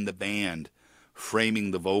locking in the band,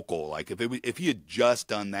 framing the vocal. Like if he had just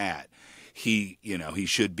done that, he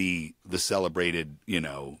should be the celebrated,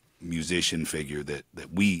 musician figure that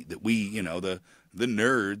we the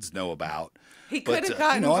nerds know about. He could have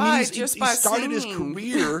gotten by just by singing. He started his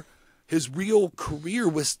career. His real career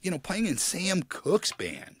was, playing in Sam Cooke's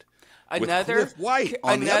band. Another with Cliff White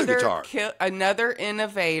on the other guitar. Another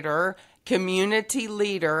innovator, community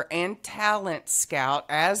leader, and talent scout,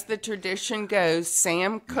 as the tradition goes.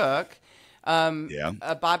 Sam Cooke.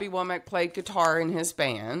 Bobby Womack played guitar in his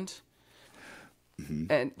band.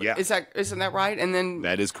 Mm-hmm. And isn't that right? And then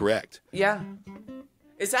that is correct. Yeah.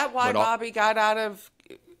 Is that why Bobby got out of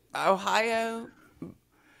Ohio?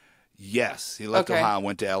 Yes, he left Ohio,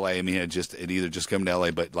 went to L.A. I mean, had either just come to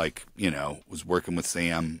L.A., but was working with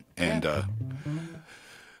Sam and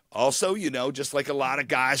also, just like a lot of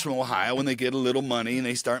guys from Ohio, when they get a little money and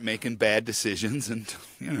they start making bad decisions, and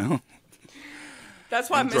that's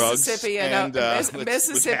why Mississippi and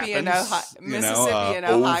Ohio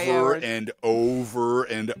over and over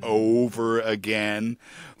and over again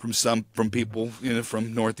from people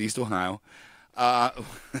from Northeast Ohio.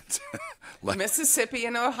 Mississippi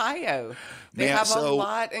and Ohio, they have a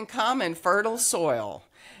lot in common. Fertile soil.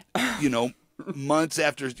 Months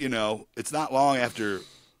after, it's not long after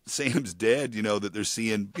Sam's dead, that they're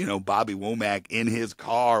seeing, Bobby Womack in his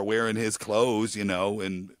car wearing his clothes,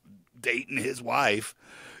 and dating his wife,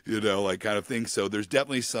 like kind of thing. So there's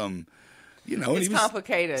definitely some, it's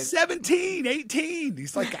complicated. 17, 18.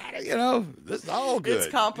 He's like, this is all good.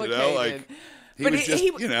 It's complicated. He was just,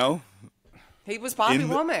 he was Bobby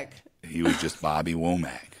Womack. He was just Bobby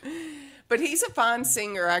Womack. But he's a fine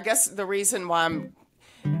singer. I guess the reason why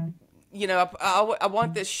you know, I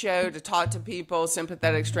want this show to talk to people,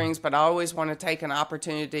 sympathetic strings, but I always want to take an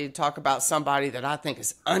opportunity to talk about somebody that I think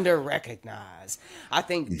is under-recognized. I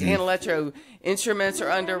think Danelectro instruments are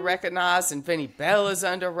under-recognized, and Vinnie Bell is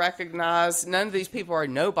under-recognized. None of these people are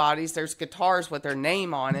nobodies. There's guitars with their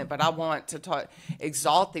name on it, but I want to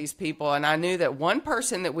exalt these people, and I knew that one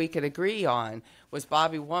person that we could agree on was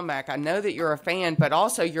Bobby Womack. I know that you're a fan, but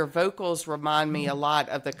also your vocals remind me a lot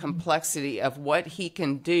of the complexity of what he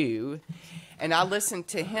can do. And I listened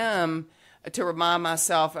to him to remind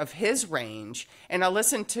myself of his range. And I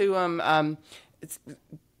listened to him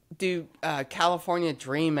do California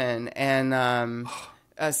Dreamin' and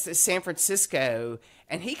San Francisco.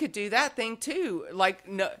 And he could do that thing too. Like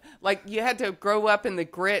you had to grow up in the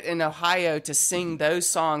grit in Ohio to sing those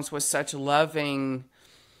songs with such loving...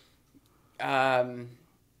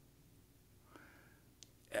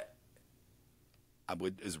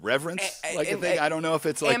 is reverence like a thing? I don't know if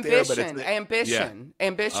it's like ambition, there, but it's ambition.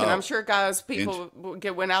 Oh. I'm sure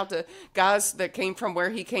went out to guys that came from where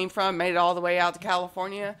he came from, made it all the way out to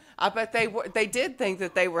California. I bet they did think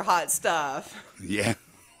that they were hot stuff. Yeah.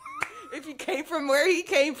 If you came from where he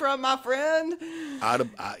came from, my friend.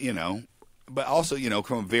 You know, but also, you know,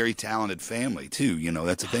 from a very talented family too. You know,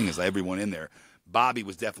 that's the thing is everyone in there. Bobby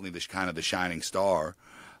was definitely the shining star,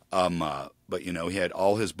 but you know he had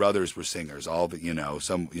all his brothers were singers. All the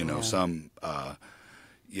some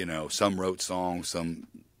some wrote songs, some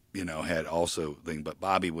had also thing. But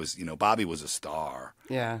Bobby was a star.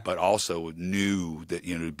 Yeah. But also knew that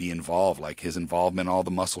to be involved, like his involvement in all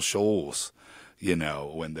the Muscle Shoals.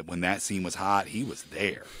 When that scene was hot, he was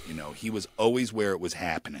there. He was always where it was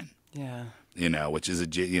happening. Yeah. Which is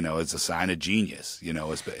it's a sign of genius.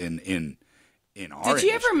 In our Did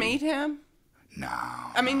you ever industry. meet him? No.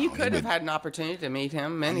 I mean, you could have had an opportunity to meet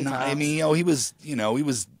him many times. I mean, he was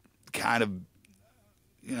kind of,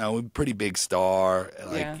 a pretty big star,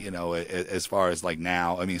 as far as like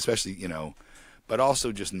now. I mean, especially, but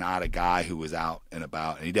also just not a guy who was out and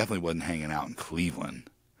about. And he definitely wasn't hanging out in Cleveland.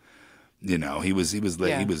 He never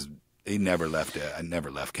left. I never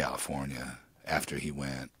left California after he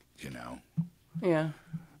went. Yeah.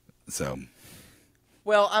 So.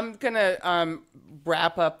 Well, I'm going to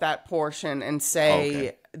wrap up that portion and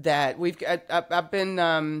say that I've been,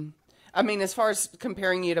 as far as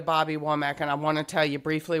comparing you to Bobby Womack, and I want to tell you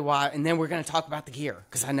briefly why, and then we're going to talk about the gear,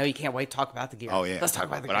 because I know you can't wait to talk about the gear. Oh, yeah. Let's talk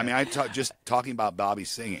about the gear. But I mean, just talking about Bobby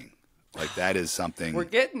singing, like that is something. We're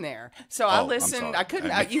getting there. So I listened. I'm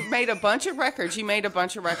sorry. You've made a bunch of records. You made a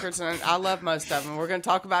bunch of records, and I love most of them. We're going to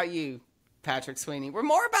talk about you, Patrick Sweany. We're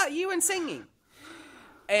more about you and singing.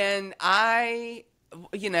 And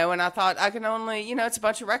and I thought I can only, it's a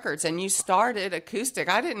bunch of records. And you started acoustic.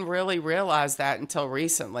 I didn't really realize that until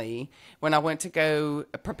recently when I went to go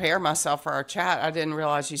prepare myself for our chat. I didn't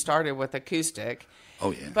realize you started with acoustic.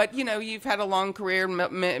 Oh, yeah. But, you've had a long career,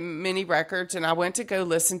 many records. And I went to go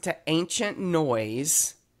listen to Ancient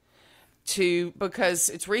Noise because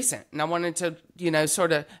it's recent. And I wanted to,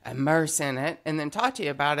 sort of immerse in it and then talk to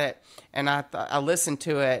you about it. And I listened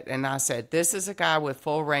to it and I said, this is a guy with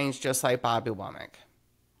full range just like Bobby Womack.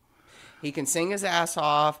 He can sing his ass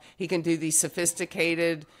off. He can do these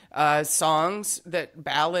sophisticated songs,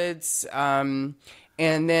 ballads, and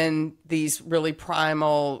then these really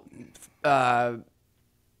primal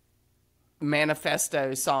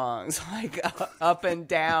manifesto songs like Up and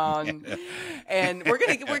Down. And we're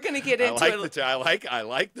gonna get into it. I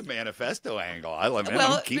like the manifesto angle. I'm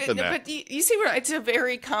keeping that. But you see, it's a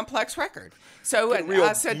very complex record. So real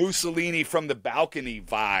I said Mussolini from the balcony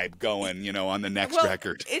vibe going, on the next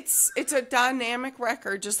record. It's a dynamic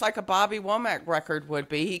record, just like a Bobby Womack record would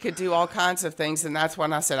be. He could do all kinds of things, and that's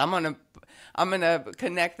when I said I'm gonna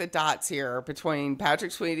connect the dots here between Patrick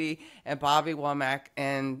Sweany and Bobby Womack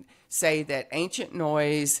and say that Ancient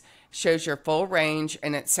Noise shows your full range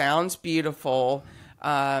and it sounds beautiful.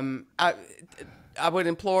 I would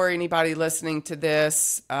implore anybody listening to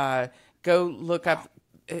this, go look up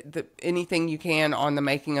anything you can on the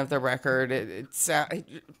making of the record.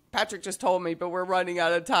 Patrick just told me, but we're running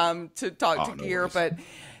out of time to talk to gear. But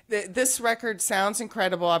this record sounds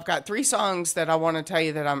incredible. I've got 3 songs that I want to tell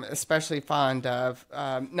you that I'm especially fond of.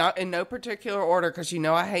 Not in no particular order, because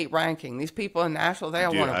I hate ranking. These people in Nashville, they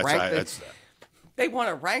want to rank they want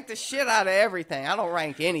to rank the shit out of everything. I don't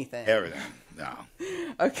rank anything. Everything. No.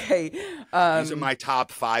 Okay. These are my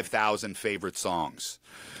top 5,000 favorite songs.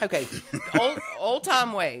 Okay. Old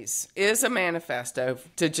Time Ways is a manifesto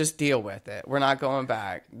to just deal with it. We're not going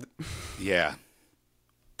back. Yeah.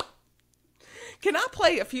 Can I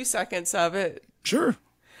play a few seconds of it? Sure.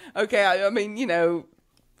 Okay.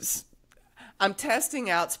 I'm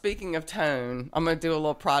testing out, speaking of tone, I'm going to do a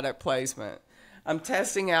little product placement. I'm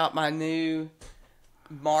testing out my new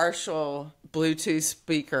Marshall Bluetooth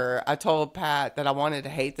speaker. I told Pat that I wanted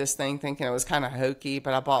to hate this thing, thinking it was kind of hokey,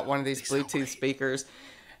 but I bought one of these Bluetooth speakers.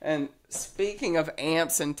 And speaking of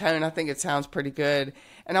amps and tone, I think it sounds pretty good.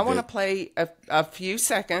 And I want to play a few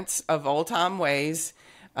seconds of Old Time Ways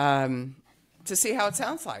to see how it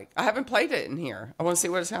sounds like. I haven't played it in here. I want to see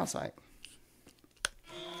what it sounds like.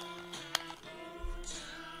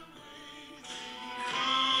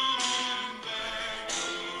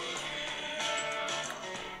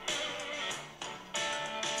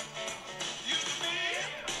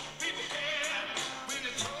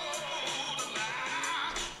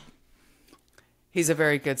 He's a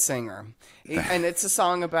very good singer. And it's a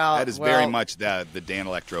song about... That is very much the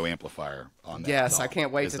Danelectro amplifier on that Yes, song. I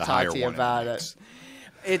can't wait to talk to you about it.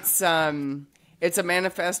 It's a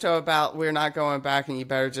manifesto about we're not going back and you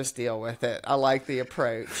better just deal with it. I like the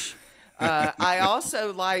approach. I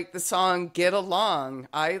also like the song Get Along.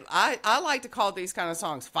 I like to call these kind of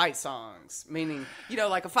songs fight songs, meaning,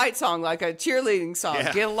 like a fight song, like a cheerleading song.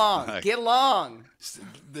 Yeah. Get along, get along.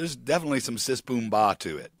 There's definitely some sis boom ba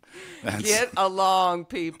to it. Get along,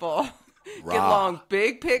 people. Get along,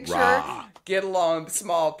 big picture. Get along,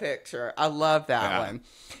 small picture. I love that one.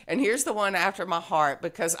 And here's the one after my heart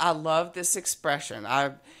because I love this expression.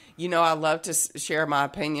 I love to share my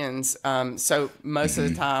opinions. So most of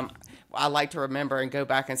the time, I like to remember and go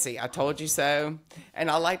back and see, I told you so.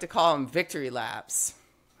 And I like to call them victory laps.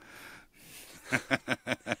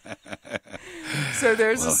 So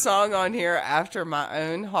there's a song on here after my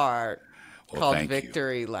own heart called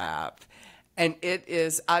Victory Lap. And it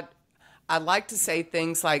is, I like to say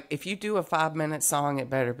things like, if you do a 5-minute song, it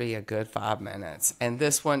better be a good 5 minutes. And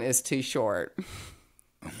this one is too short.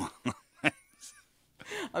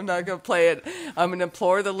 I'm not going to play it. I'm going to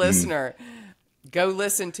implore the listener, go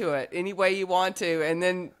listen to it any way you want to, and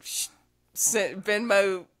then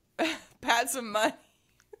Venmo Pat some money.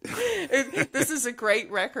 This is a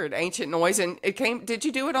great record, Ancient Noise, and it came. Did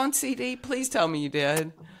you do it on CD? Please tell me you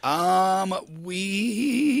did.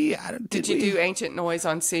 Did you do Ancient Noise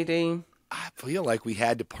on CD? I feel like we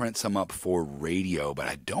had to print some up for radio, but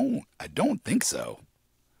I don't think so.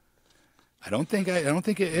 I don't think it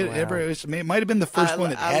ever. It might have been the first one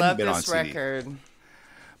that hadn't been on CD. I love this record.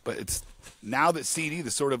 But it's now that CD, the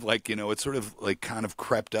sort of like it's sort of like kind of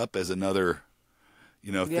crept up as another.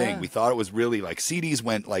 Thing. We thought it was really like CDs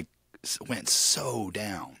went so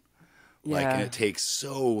down, and it takes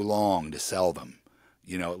so long to sell them,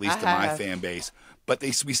 at least to my fan base. But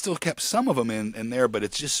we still kept some of them in there, but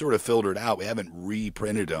it's just sort of filtered out. We haven't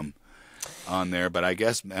reprinted them on there, but I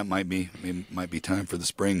guess that might be time for the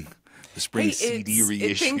spring CD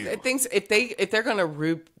reissue. If they're going to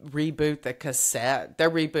reboot the cassette, they're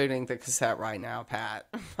rebooting the cassette right now, Pat.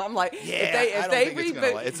 I'm like, if they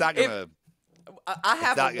reboot, it's not going to. I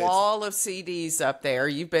have a wall of CDs up there.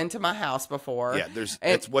 You've been to my house before. Yeah,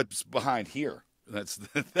 that's what's behind here. That's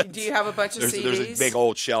do you have a bunch of CDs? There's a big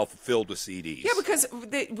old shelf filled with CDs. Yeah, because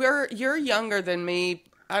you're younger than me.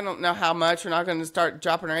 I don't know how much. We're not going to start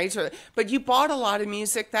dropping our age, but you bought a lot of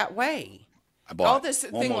music that way. I bought all this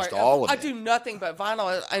thing almost all of it. I do nothing but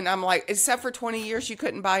vinyl, and I'm like, except for 20 years, you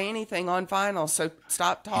couldn't buy anything on vinyl. So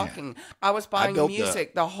stop talking. Yeah. I was buying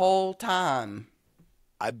music the whole time.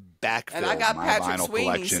 I backfilled and I got my Patrick vinyl Sweany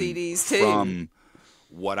collection CDs too. From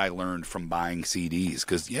what I learned from buying CDs.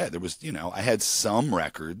 Because, there was, I had some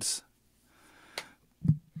records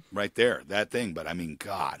right there, that thing. But, I mean,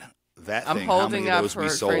 God, that I'm thing, holding how many up of those we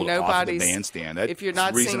for sold nobody's, off the bandstand? If you're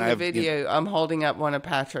not seeing the video, I'm holding up one of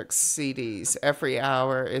Patrick's CDs. Every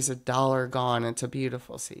Hour is $1 gone. It's a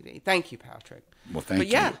beautiful CD. Thank you, Patrick. Well, thank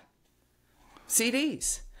you.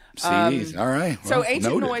 CDs. CDs, all right. Well, so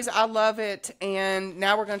Ancient Noise, I love it, and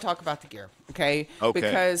now we're going to talk about the gear, okay?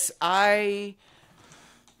 Because I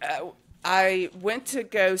went to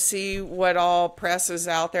go see what all press is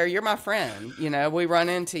out there. You're my friend, we run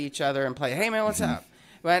into each other and play, hey man, what's up?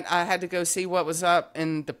 But I had to go see what was up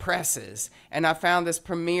in the presses, and I found this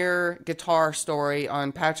premier guitar story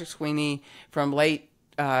on Patrick Sweany from late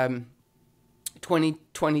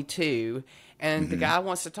 2022. And the guy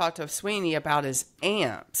wants to talk to Sweany about his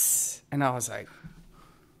amps. And I was like,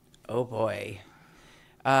 oh, boy.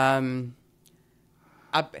 As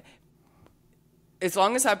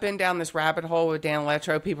long as I've been down this rabbit hole with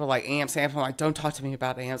Danelectro, people are like, amps. I'm like, don't talk to me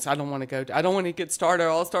about amps. I don't want to get started.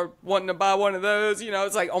 I'll start wanting to buy one of those.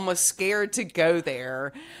 It's like almost scared to go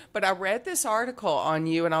there. But I read this article on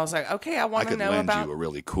you, and I was like, okay, I want to know about... I could lend you a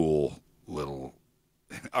really cool little...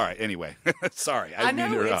 All right. Anyway, sorry. I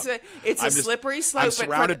know it's a slippery slope. I'm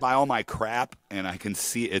surrounded by all my crap, and I can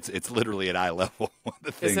see it's literally at eye level.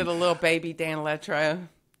 Is it a little baby Danelectro?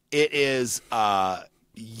 It is.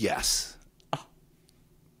 Yes. Oh.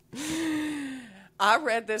 I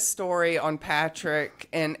read this story on Patrick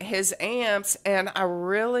and his amps, and I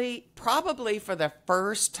really, probably for the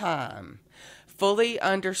first time, fully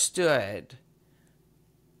understood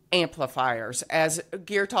amplifiers as a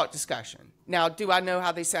Gear Talk discussion. Now, do I know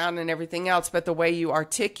how they sound and everything else, but the way you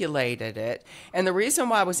articulated it. And the reason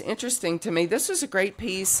why it was interesting to me, this was a great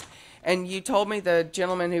piece, and you told me the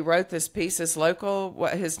gentleman who wrote this piece is local,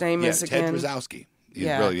 what his name is again? Ted Brzezowski.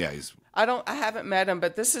 He's I haven't met him,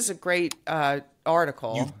 but this is a great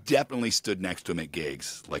article. You've definitely stood next to him at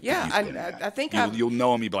gigs. Like, yeah, I think you'll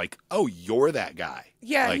know him. You'll be like, oh, you're that guy.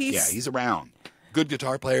 Yeah, he's around. Good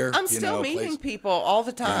guitar player. I'm still meeting people all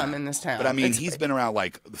the time in this town. But I mean, he's been around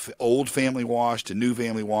like old Family Wash to New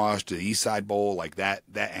Family Wash to East Side Bowl, like that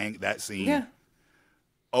scene. Yeah.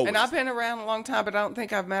 Always. And I've been around a long time, but I don't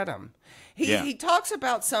think I've met him. He talks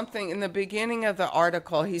about something in the beginning of the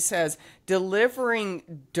article. He says,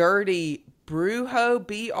 delivering dirty brujo,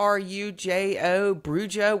 B-R-U-J-O,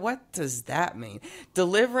 brujo. What does that mean?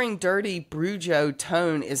 Delivering dirty brujo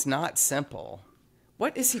tone is not simple.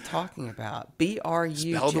 What is he talking about?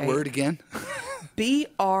 B-R-U-J-O. Spell the word again.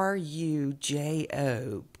 B-R-U-J-O.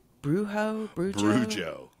 Brujo?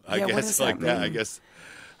 Brujo. I guess like that. I guess.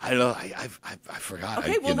 I don't know. I forgot.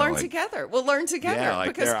 Okay, we'll learn together. We'll learn together. Yeah,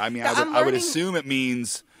 like because I would assume it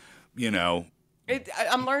means, I'm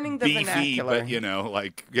learning the beefy,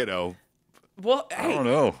 vernacular. Well, I don't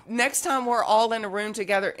know. Next time we're all in a room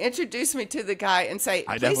together, introduce me to the guy and say,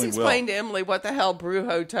 please explain to Emily what the hell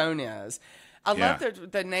brujo tone is. I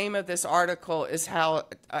love the name of this article is how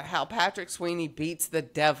Patrick Sweany beats the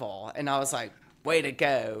devil. And I was like, way to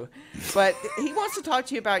go. But he wants to talk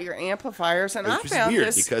to you about your amplifiers. And I found weird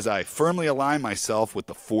this because I firmly align myself with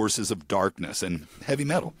the forces of darkness and heavy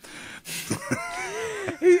metal.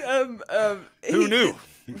 Who knew?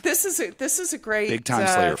 This is a great big time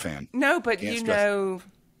Slayer fan. No, but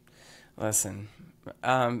listen,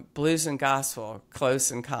 blues and gospel,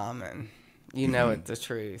 close and common. You know it, the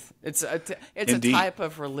truth. It's a type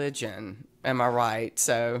of religion. Am I right?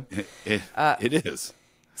 So it is.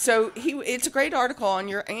 So it's a great article on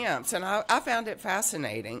your amps, and I found it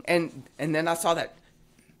fascinating. And then I saw that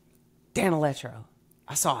Danelectro.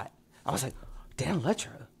 I saw it. I was like,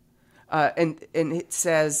 Danelectro. And it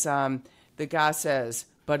says, the guy says,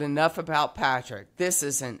 but enough about Patrick. This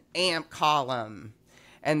is an amp column.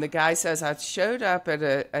 And the guy says, I showed up at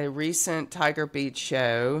a recent Tiger Beach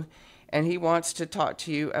show, and he wants to talk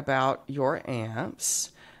to you about your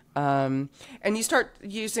amps. And you start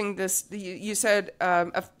using this, you said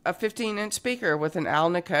a 15-inch speaker with an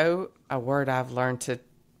Alnico, a word I've learned to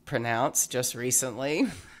pronounce just recently.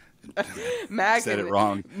 Said it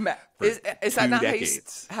wrong. Is that not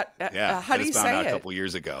decades. How do you say it? A couple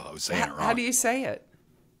years ago, I was saying it wrong. How do you say it?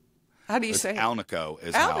 How do you say it? Alnico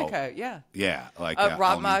is Alnico, yeah. Yeah, like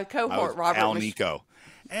my cohort, Robert. Alnico.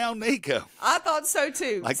 I thought so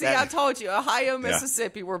too. Like See, that. I told you, Ohio,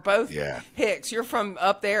 Mississippi, we're both Hicks. You're from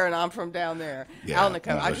up there and I'm from down there. Yeah,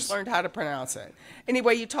 Alnico. I just learned how to pronounce it.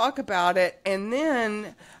 Anyway, you talk about it, and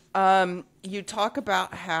then you talk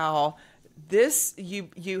about how this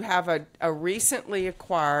you have a recently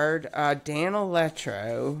acquired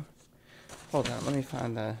Danelectro. Hold on, let me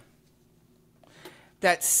find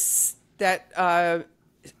that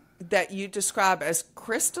you describe as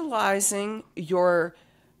crystallizing your.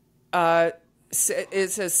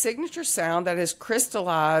 It's a signature sound that is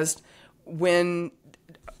crystallized when.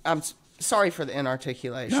 I'm sorry for the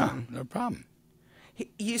inarticulation. No problem.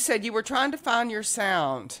 You said you were trying to find your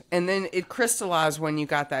sound, and then it crystallized when you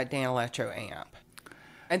got that Danelectro amp.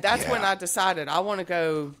 And that's when I decided I want to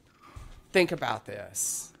go think about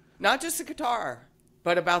this. Not just the guitar,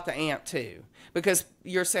 but about the amp too. Because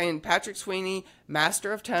you're saying Patrick Sweany,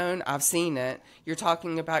 master of tone, I've seen it. You're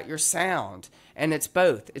talking about your sound, and it's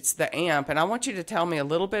both. It's the amp, and I want you to tell me a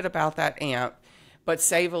little bit about that amp, but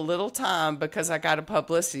save a little time because I got a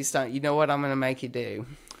publicity stunt. You know what I'm going to make you do?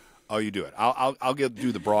 Oh, you do it. I'll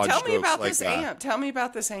do the broad strokes. Tell me about this amp. Tell me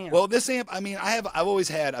about this amp. Well, this amp, I mean, I've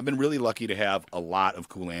been really lucky to have a lot of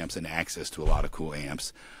cool amps and access to a lot of cool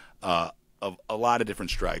amps. Of a lot of different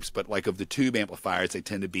stripes, but like of the tube amplifiers, they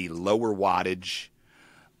tend to be lower wattage,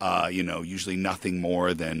 usually nothing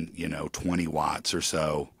more than, 20 watts or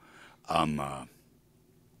so. And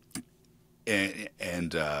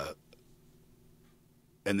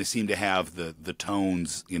they seem to have the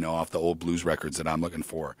tones, off the old blues records that I'm looking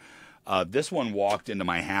for. This one walked into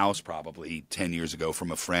my house probably 10 years ago from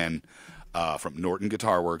a friend. from Norton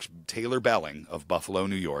Guitar Works, Taylor Belling of Buffalo,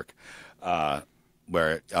 New York,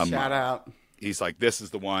 where shout out. He's like, this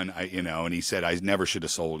is the one, and he said I never should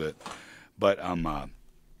have sold it, but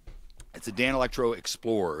it's a Danelectro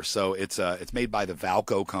Explorer, so it's made by the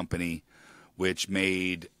Valco company, which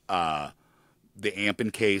made the amp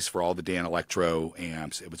and case for all the Danelectro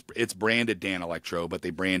amps. It's branded Danelectro, but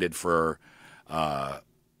they branded for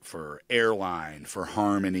Airline, for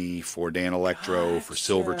Harmony, for Danelectro, for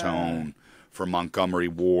Silvertone, for Montgomery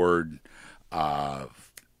Ward. What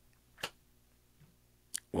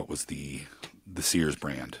was the Sears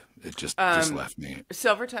brand? It just left me.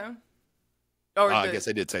 Silvertone. I guess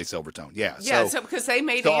I did say Silvertone. Yeah. Yeah. So because they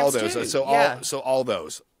made amps all those. too. All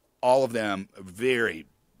those, all of them, very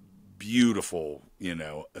beautiful.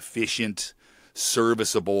 Efficient,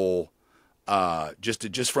 serviceable.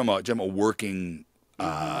 Just from a working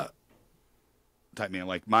type man.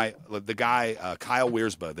 Like the guy Kyle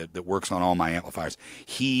Wiersba that works on all my amplifiers.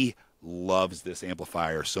 He loves this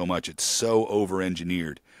amplifier so much. It's so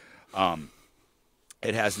over-engineered.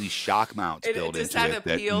 It has these shock mounts built into it. Does that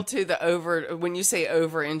appeal to the when you say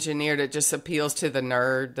over-engineered, it just appeals to the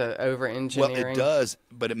nerd, the over-engineering? Well, it does,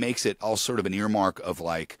 but it makes it all sort of an earmark of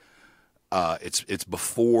like, it's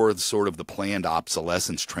before sort of the planned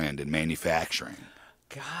obsolescence trend in manufacturing.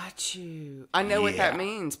 Got you. I know what that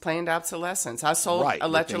means. Planned obsolescence. I sold Electrolux vacuum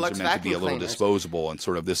cleaners. Things are meant to be a little cleaners. Disposable, and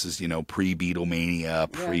sort of this is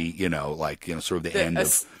pre-Beatlemania, sort of the end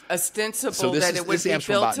of ostensible. So that it would be built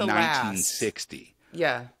from about to 1960. Last.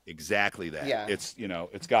 Yeah, exactly that. Yeah.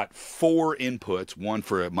 It's got 4 inputs: one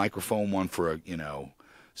for a microphone, one for a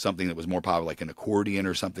something that was more probably like an accordion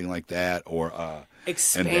or something like that, or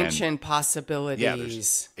expansion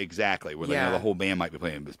possibilities. Yeah, exactly. Where the whole band might be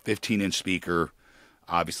playing. 15-inch speaker.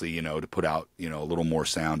 Obviously, to put out, a little more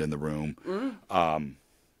sound in the room.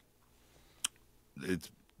 It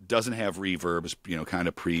doesn't have reverb. It's, kind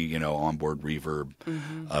of onboard reverb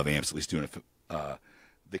of amps, at least doing it.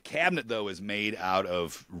 The cabinet, though, is made out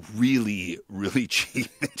of really, really cheap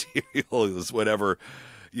materials, whatever,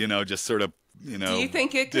 just sort of, Do you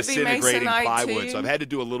think it could be disintegrating masonite plywood. too? So I've had to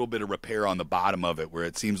do a little bit of repair on the bottom of it where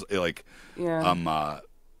it seems like,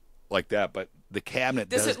 like that. But the cabinet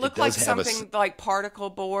does it look like something like particle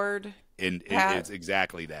board? It's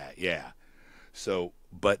exactly that, yeah. So,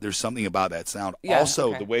 but there's something about that sound.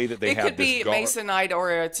 Also, the way that they have this it could be masonite or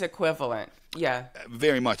its equivalent. Yeah,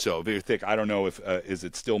 very much so. Very thick. I don't know if is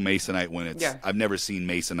it still masonite when it's. Yeah. I've never seen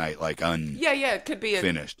masonite like it could be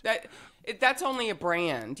finished. That's only a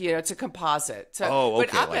brand. It's a composite. So, okay.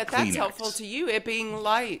 But I like bet Kleenex. that's helpful to you. It being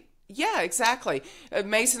light. Yeah, exactly.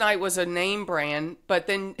 Masonite was a name brand, but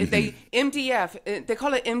then they MDF. They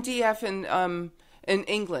call it MDF in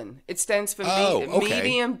England. It stands for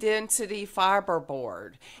medium density fiber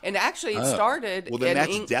board, and actually it started. Well, then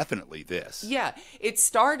that's definitely this. Yeah, it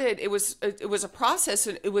started. It was a process.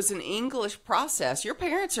 It was an English process. Your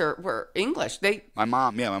parents were English. My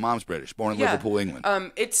mom's British, born in Liverpool,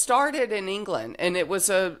 England. It started in England, and it was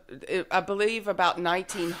I believe about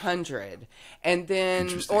 1900, and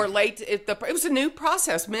then or late. It was a new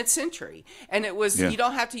process, mid-century, and it was you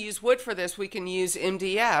don't have to use wood for this. We can use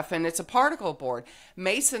MDF, and it's a particle board.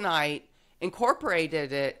 Masonite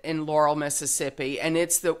incorporated it in Laurel, Mississippi, and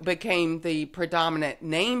became the predominant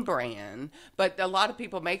name brand. But a lot of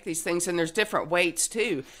people make these things, and there's different weights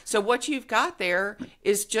too. So what you've got there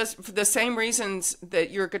is just for the same reasons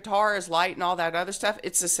that your guitar is light and all that other stuff.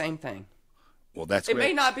 It's the same thing. Well, that's it.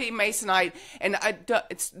 May not be masonite, and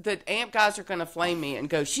it's the amp guys are going to flame me and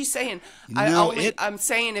go, "She's saying." I'm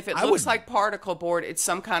saying if it looks like particle board, it's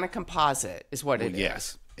some kind of composite, is what it is.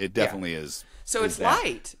 Yes, it definitely is. So it's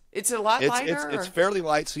light. It's a lot lighter. It's fairly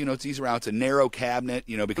light, so it's easy around. It's a narrow cabinet,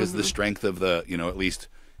 because of the strength of the, at least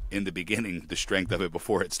in the beginning, the strength of it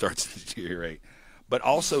before it starts to deteriorate. But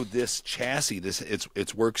also this chassis,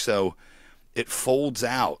 it's worked so it folds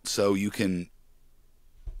out, so you can.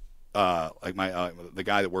 Like the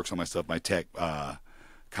guy that works on my stuff, my tech,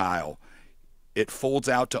 Kyle, it folds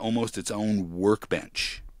out to almost its own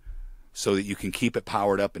workbench, so that you can keep it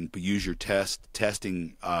powered up and use your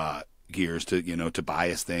testing gears to to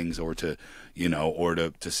bias things or to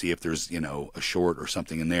to see if there's a short or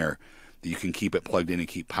something in there, that you can keep it plugged in and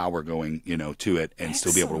keep power going to it and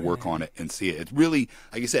still be able to work on it and see it. It's really,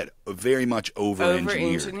 like I said, very much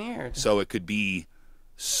over-engineered. So it could be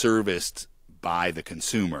serviced by the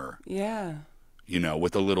consumer. Yeah.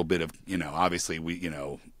 With a little bit of, obviously we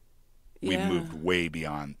moved way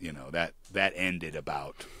beyond, that ended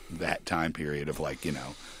about that time period of like,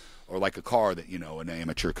 or like a car that, an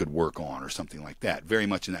amateur could work on or something like that. Very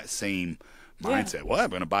much in that same mindset. Well, I'm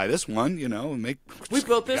going to buy this one, and make. We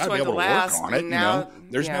built this one to last. Work on it, now,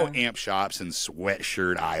 There's no amp shops in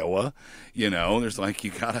Sweatshirt, Iowa. There's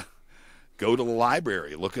you gotta go to the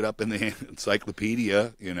library, look it up in the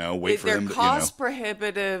encyclopedia. Wait for them. They're cost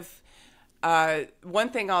prohibitive. One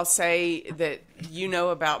thing I'll say that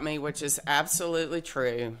about me, which is absolutely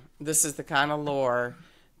true. This is the kind of lore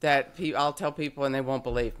that I'll tell people and they won't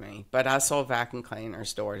believe me. But I sold vacuum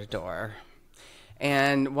cleaners door to door.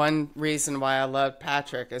 And one reason why I loved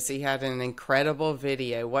Patrick is he had an incredible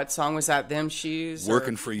video. What song was that? Them Shoes?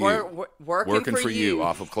 Working for You. Working for You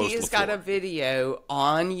off of Close to the Floor. He's got a video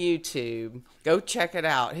on YouTube. Go check it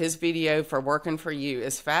out. His video for Working for You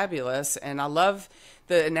is fabulous. And I love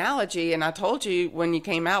the analogy. And I told you when you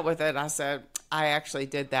came out with it, I said, I actually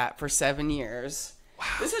did that for 7 years. Wow.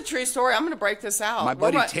 This is a true story. I'm going to break this out. My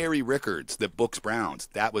buddy Terry Rickards that books Browns,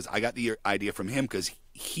 I got the idea from him because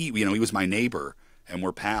he was my neighbor. And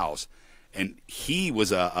we're pals, and he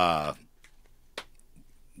was the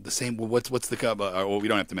same. What's the cub? Well, we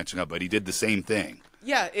don't have to mention hub, but he did the same thing.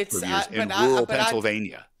 Yeah, it's in rural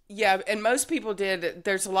Pennsylvania. And most people did.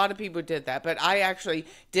 There's a lot of people who did that, but I actually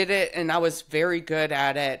did it, and I was very good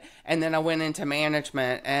at it. And then I went into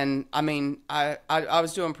management, and I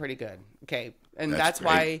was doing pretty good. Okay, and that's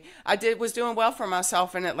why I was doing well for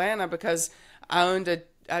myself in Atlanta because I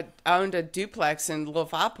owned a duplex in Little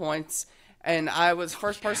Five Points. And I was the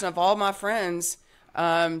first person of all my friends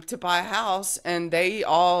to buy a house, and they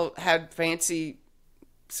all had fancy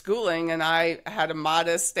schooling, and I had a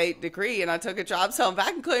modest state degree, and I took a job selling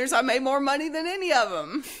vacuum cleaners. I made more money than any of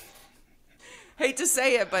them. Hate to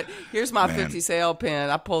say it, but here's my 50 sale pin.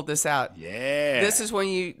 I pulled this out. Yeah. I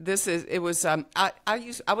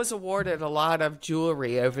was awarded a lot of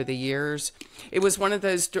jewelry over the years. It was one of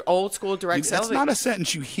those old school direct sales. That's not a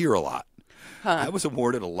sentence you hear a lot. I was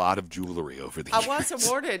awarded a lot of jewelry over the years. I was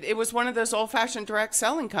awarded. It was one of those old-fashioned direct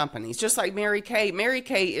selling companies, just like Mary Kay. Mary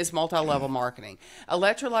Kay is multi-level marketing.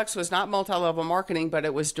 Electrolux was not multi-level marketing, but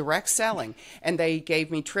it was direct selling. And they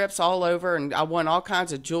gave me trips all over, and I won all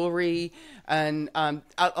kinds of jewelry. And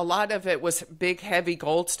a lot of it was big, heavy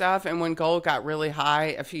gold stuff. And when gold got really high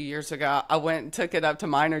a few years ago, I went and took it up to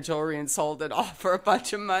minor jewelry and sold it off for a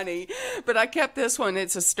bunch of money. But I kept this one.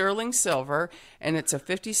 It's a sterling silver, and it's a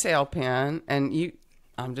 50 sale pin. And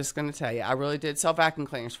I'm just going to tell you, I really did sell vacuum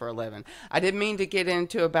cleaners for a living. I didn't mean to get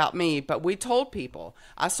into about me, but we told people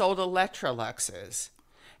I sold Electroluxes.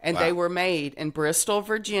 And they were made in Bristol,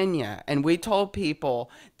 Virginia. And we told people,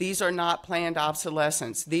 these are not planned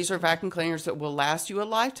obsolescence. These are vacuum cleaners that will last you a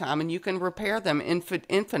lifetime, and you can repair them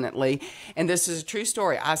infinitely. And this is a true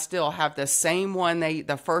story. I still have the same one,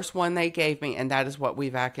 the first one they gave me, and that is what we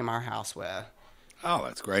vacuum our house with. Oh,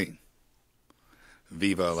 that's great.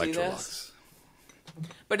 Viva Electrolux.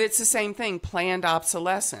 But it's the same thing, planned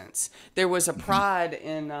obsolescence. There was a pride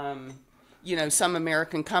in... some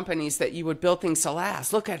American companies that you would build things to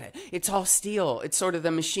last. Look at it. It's all steel. It's sort of the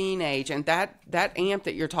machine age. And that amp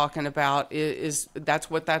that you're talking about that's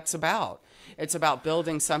what that's about. It's about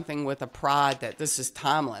building something with a pride that this is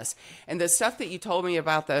timeless. And the stuff that you told me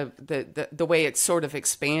about the way it's sort of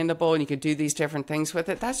expandable and you could do these different things with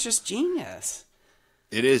it, that's just genius.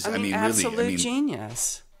 It is. Absolute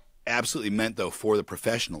genius. Absolutely meant, though, for the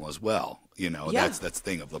professional as well. That's the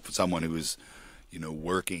thing of someone who is...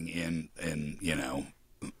 working in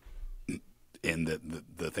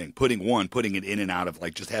the thing, putting it in and out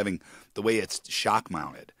of just having the way it's shock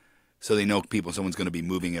mounted. So they know someone's going to be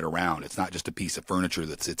moving it around. It's not just a piece of furniture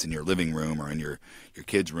that sits in your living room or in your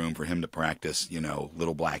kid's room for him to practice,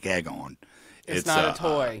 Little Black Egg on. It's not a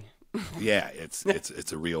toy.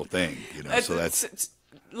 It's a real thing, so that's.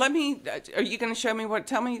 Are you going to show me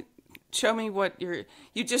show me what you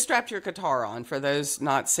just strapped your guitar on for those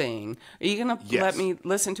not seeing. Are you going to let me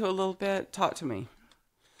listen to a little bit? Talk to me.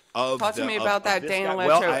 Talk to me about that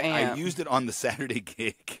Danelectro amp. I used it on the Saturday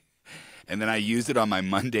gig, and then I used it on my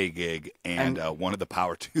Monday gig, and one of the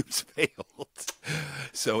power tubes failed.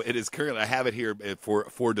 So it is currently, I have it here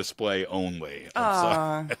for display only.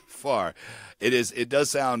 Far. It does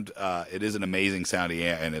sound, it is an amazing sounding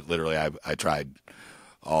amp, and it literally, I tried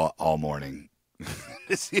all morning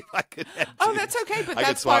to see if I could. That's okay, but I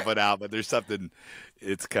could swap it out. But there's something.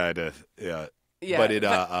 It's kind of But it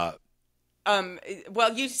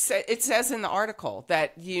well, it says in the article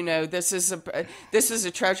that this is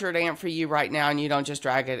a treasured amp for you right now, and you don't just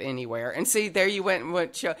drag it anywhere. And see, there you went and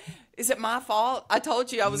went. Is it my fault? I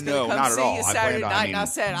told you I was going to come see you Saturday night, and I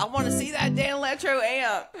said I want to see that Danelectro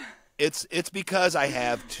amp. It's because I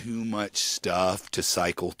have too much stuff to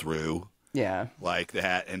cycle through. Yeah, like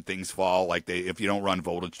that, and things fall. If you don't run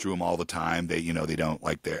voltage through them all the time, they don't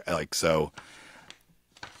so.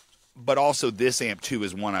 but also this amp too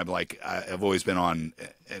is one I've always been on,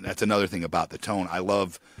 and that's another thing about the tone. I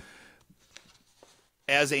love,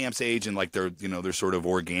 as amps age and like they're sort of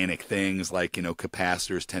organic things, like,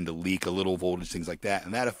 capacitors tend to leak a little voltage, things like that,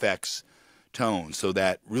 and that affects tone. So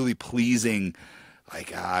that really pleasing,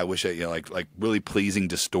 like, I wish like really pleasing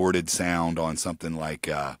distorted sound on something like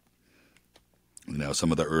some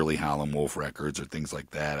of the early Howlin' Wolf records or things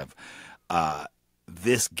like that.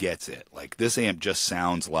 This gets it. Like, this amp just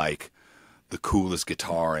sounds like the coolest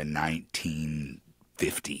guitar in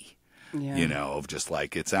 1950. Yeah. Of just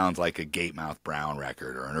like, it sounds like a Gatemouth Brown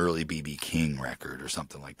record or an early B.B. King record or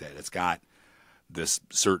something like that. It's got this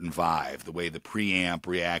certain vibe, the way the preamp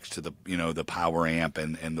reacts to the, the power amp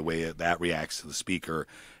and the way that reacts to the speaker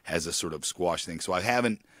has a sort of squash thing. So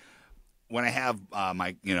when I have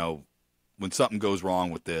when something goes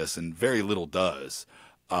wrong with this, and very little does,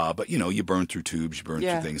 but you burn through tubes, you burn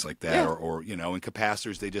through things like that, or and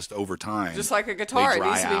capacitors, they just over time, just like a guitar, it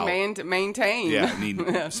needs to be maintained. Yeah,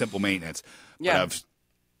 need simple maintenance. Yeah, but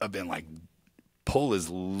I've been like, pull as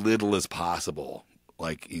little as possible.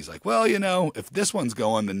 Like, he's like, well, if this one's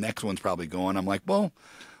going, the next one's probably going. I'm like, well,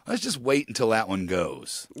 let's just wait until that one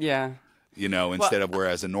goes. Yeah. Instead of,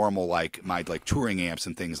 whereas a normal, like my touring amps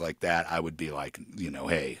and things like that, I would be like,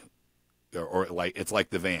 hey, or like, it's like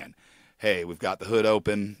the van. Hey, we've got the hood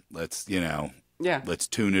open. Let's, let's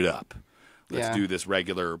tune it up. Let's do this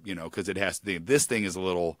regular, because it has to, this thing is a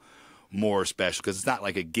little more special because it's not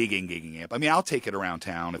like a gigging amp. I mean, I'll take it around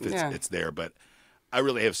town if it's there, but I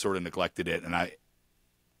really have sort of neglected it, and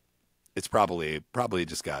it's probably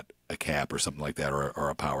just got a cap or something like that, or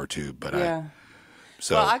a power tube. But well,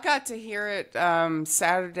 I got to hear it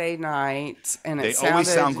Saturday night, and they always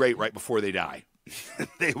sound great right before they die.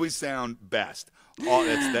 They always sound best.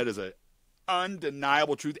 That is a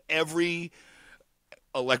undeniable truth. Every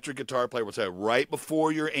electric guitar player will say, right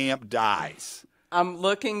before your amp dies. I'm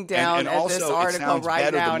looking down at this article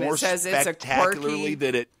right now, and it says it's a quirky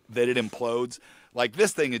that it implodes. Like,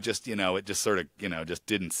 this thing, it just, it just sort of, just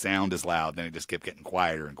didn't sound as loud. Then it just kept getting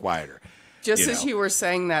quieter and quieter. Just as you were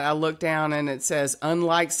saying that, I looked down and it says,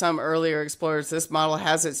 unlike some earlier Explorers, this model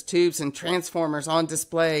has its tubes and transformers on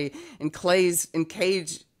display, enclosed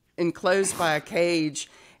by a cage,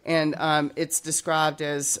 and it's described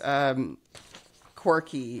as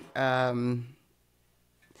quirky, that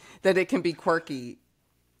it can be quirky,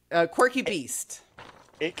 quirky beast.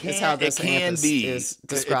 It can be. Is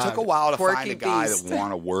described. It took a while to quirky find a guy beast. that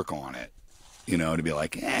want to work on it, to be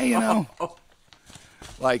like,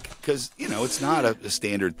 like, because, it's not a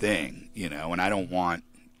standard thing, and I don't want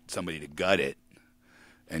somebody to gut it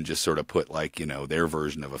and just sort of put, like, their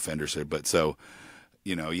version of a Fender set. But so,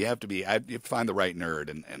 you have to find the right nerd,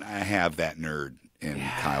 and I have that nerd in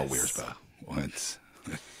Kyle Wiersbe.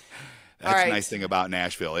 That's the nice thing about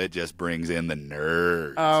Nashville. It just brings in the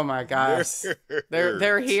nerds. Oh, my gosh.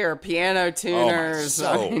 They're here. Piano tuners.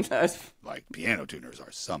 Like, piano tuners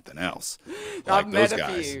are something else. I've met those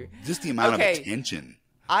guys. Few. Just the amount of attention.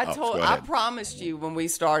 I promised you when we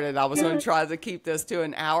started I was going to try to keep this to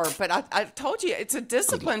an hour, but I told you it's a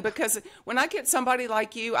discipline, because when I get somebody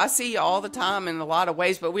like you, I see you all the time in a lot of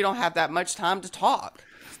ways, but we don't have that much time to talk.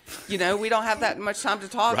 We don't have that much time to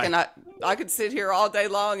talk, right. And I could sit here all day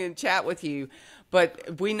long and chat with you,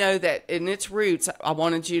 but we know that in its roots, I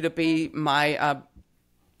wanted you to be my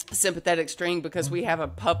sympathetic string, because we have a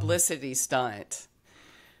publicity stunt.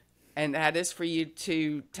 And that is for you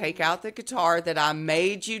to take out the guitar that I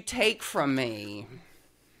made you take from me.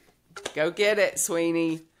 Go get it,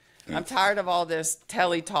 Sweany. I'm tired of all this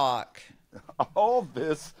telly talk. All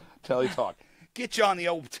this telly talk. Get you on the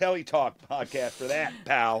old Telly Talk podcast for that,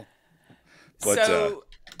 pal. But,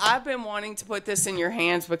 I've been wanting to put this in your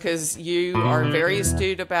hands because you are very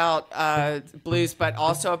astute about blues, but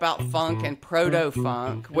also about funk and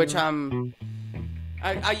proto-funk, which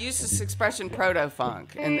I use this expression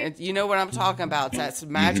proto-funk, and you know what I'm talking about. It's that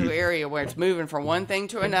magical area where it's moving from one thing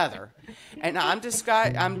to another. And I'm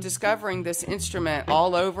discovering this instrument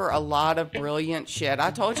all over a lot of brilliant shit. I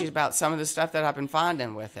told you about some of the stuff that I've been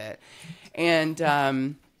finding with it. And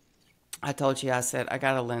I told you, I said, I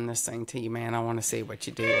got to lend this thing to you, man. I want to see what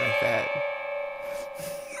you do with it.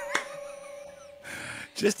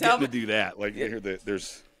 Just getting to do that. Like,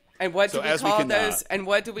 there's... And what do we call those? And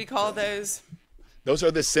what do we call those? Those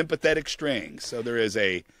are the sympathetic strings. So there is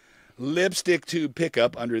a lipstick tube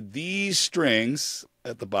pickup under these strings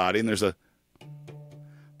at the body, and there's a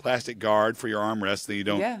plastic guard for your armrest that you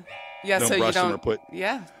don't brush them or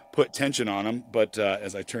put tension on them. But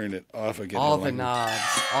as I turn it off again, all the knobs,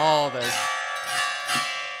 all those,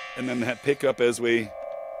 and then that pickup as we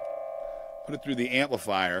put it through the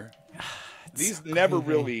amplifier. These never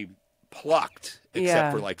really plucked,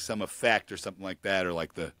 except for like some effect or something like that, or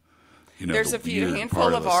like the, there's a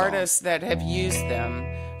handful of artists that have used them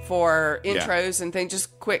for intros and things,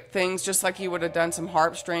 just quick things, just like you would have done some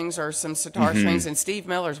harp strings or some sitar strings, and Steve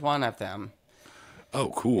Miller's one of them. Oh,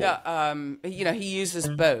 cool. He uses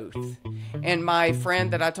both. And my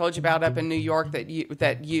friend that I told you about up in New York that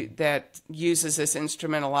uses this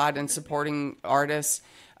instrument a lot in supporting artists,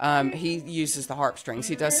 he uses the harp strings.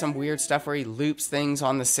 He does some weird stuff where he loops things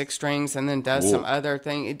on the 6 strings and then does some other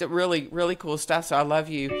thing. Really, really cool stuff. So I love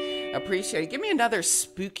you. Appreciate it. Give me another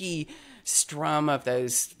spooky strum of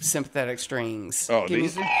those sympathetic strings. Oh,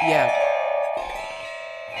 these? Yeah.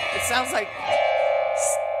 It sounds like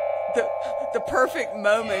the perfect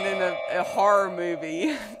moment in a horror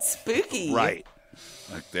movie. Spooky. Right.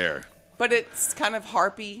 Like there. But it's kind of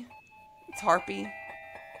harpy. It's harpy.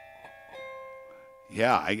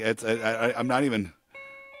 Yeah, I'm not even...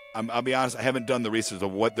 I'll be honest, I haven't done the research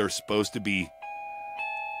of what they're supposed to be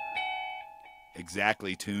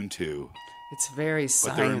exactly tuned to. It's very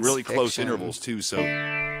science But they're in really fiction. close intervals, too, so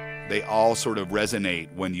they all sort of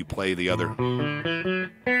resonate when you play the other...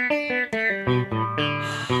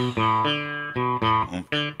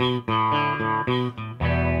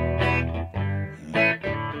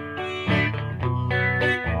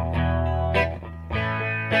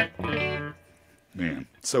 Man,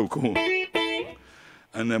 so cool.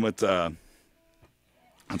 And then with You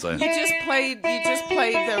just played the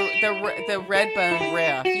Redbone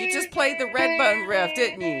riff. You just played the Redbone riff,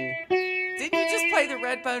 didn't you? Didn't you just play the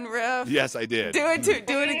Redbone riff? Yes, I did. Do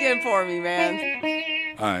it again for me, man.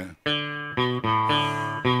 All right.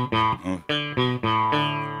 Oh.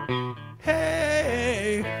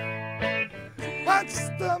 Hey, what's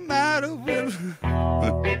the matter with...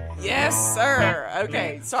 Yes, sir.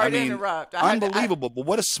 Okay, sorry to interrupt. Unbelievable, but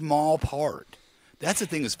what a small part. That's the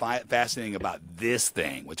thing that's fascinating about this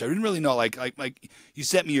thing, which I didn't really know. Like you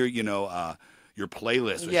sent me your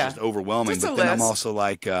playlist, which is just overwhelming. Just but then I'm also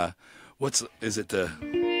like, I don't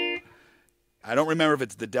remember if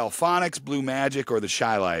it's the Delphonics, Blue Magic, or the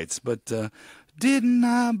Shy Lights, but didn't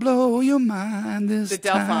I blow your mind this time? The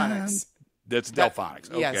Delphonics. That's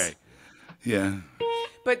Delphonics. Okay. Yes. Yeah.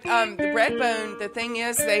 But the Redbone, the thing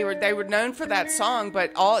is, they were known for that song,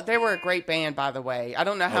 but they were a great band, by the way. I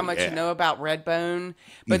don't know how much you know about Redbone,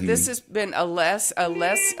 but this has been a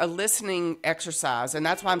listening exercise, and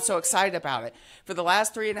that's why I'm so excited about it. For the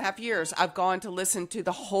last 3.5 years, I've gone to listen to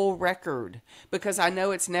the whole record because I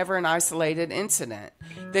know it's never an isolated incident.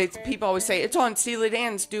 People always say, it's on Steely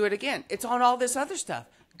Dan's Do It Again. It's on all this other stuff.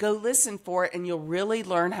 Go listen for it, and you'll really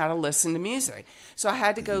learn how to listen to music. So I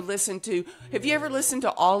had to go listen to... Have you ever listened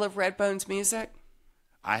to all of Redbone's music?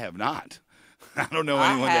 I have not. I don't know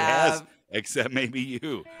anyone that has, except maybe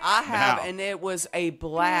you. I have, and it was a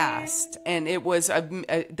blast. And it was...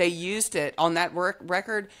 they used it on that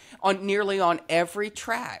record nearly on every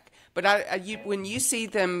track. But when you see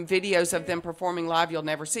them videos of them performing live, you'll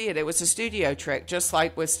never see it. It was a studio trick, just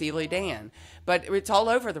like with Steely Dan. But it's all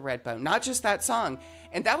over the Redbone, not just that song.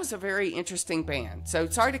 And that was a very interesting band. So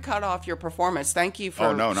sorry to cut off your performance. Thank you for...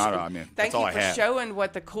 Oh, no, not I mean, thank you for showing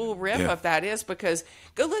what the cool riff of that is, because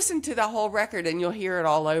go listen to the whole record and you'll hear it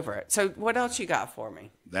all over it. So what else you got for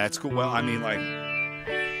me? That's cool. Well, I mean,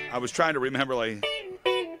 I was trying to remember,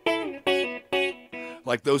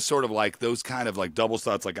 like those sort of those kind of double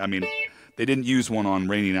slots. They didn't use one on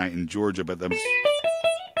Rainy Night in Georgia, but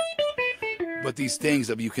these things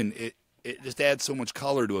that you can... It just adds so much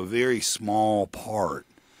color to a very small part.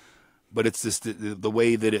 But it's just the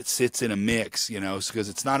way that it sits in a mix, because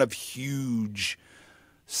it's not a huge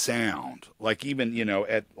sound. Like even,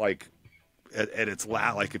 at its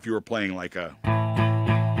loud, like if you were playing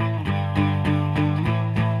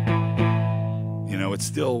it's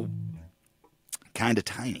still kind of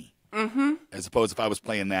tiny. Mm-hmm. As opposed if I was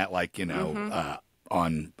playing that on, like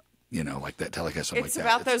that Telecaster. It's like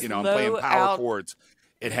about those I'm playing power chords.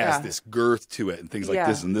 It has this girth to it and things like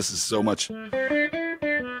this, and this is so much, low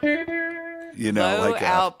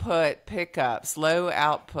output pickups, low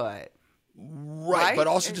output. Right, but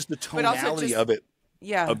also just the tonality of it,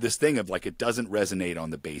 of this thing of it doesn't resonate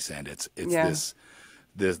on the bass end. It's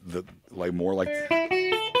this more like.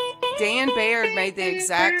 Dan Baird made the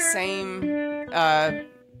exact same a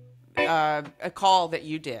call that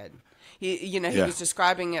you did. He was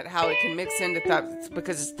describing it, how it can mix into that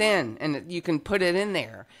because it's thin and you can put it in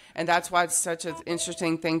there. And that's why it's such an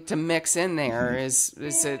interesting thing to mix in there is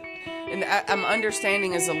it, and I'm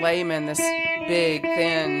understanding as a layman, this big,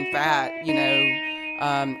 thin, fat,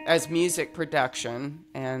 as music production.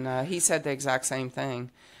 And he said the exact same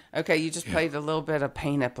thing. Okay, you just played a little bit of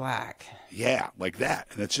Paint It Black. Yeah, like that.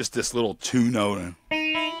 And it's just this little two note.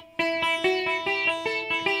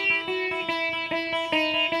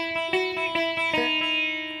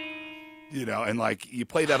 You know, and like you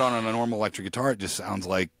play that on a normal electric guitar, it just sounds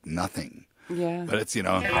like nothing. Yeah. But it's, you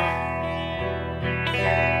know.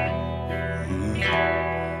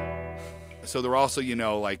 So they're also, you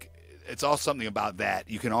know, like, it's all something about that.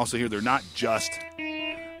 You can also hear they're not just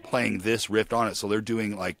playing this riff on it. So they're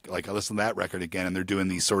doing like I listen to that record again, and they're doing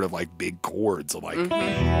these sort of like big chords. Like,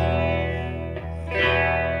 I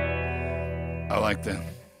like the.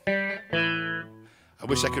 I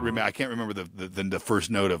wish I could remember. I can't remember the first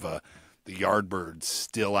note of the Yardbirds.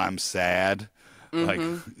 Still, I'm sad. Like,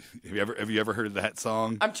 have you ever heard that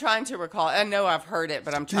song? I'm trying to recall. I know I've heard it,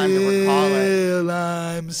 but I'm trying to recall it. Still,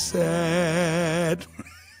 I'm sad.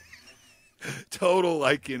 Total,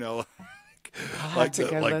 like, you know. I'll have to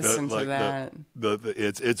go listen to that.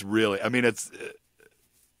 It's really. I mean, it's.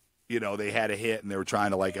 You know, they had a hit, and they were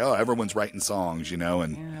trying to like, oh, everyone's writing songs, you know,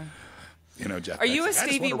 and. Yeah. You know, Jeff. Are you a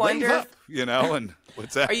Stevie Wonder? Up, you know, and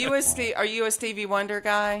what's that? Are you a Stevie Wonder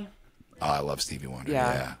guy? Oh, I love Stevie Wonder.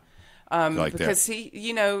 Yeah. Like because that. he,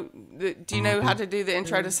 you know, do you know how to do the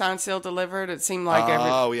intro to Signed, Sealed, Delivered? It seemed like every.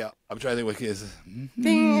 Oh yeah, I'm trying to think what he is.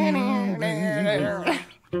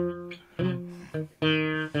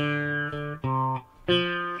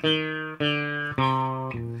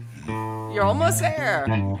 You're almost there.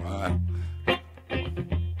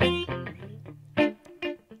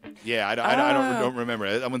 Yeah, I don't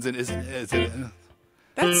remember. That one's in.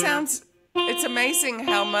 That sounds. It's amazing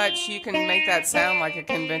how much you can make that sound like a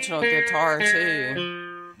conventional guitar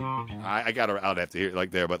too. I'd have to hear it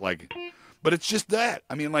like there, but it's just that.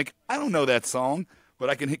 I mean, like, I don't know that song, but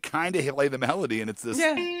I can kind of play the melody, and it's this.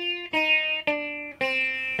 Yeah.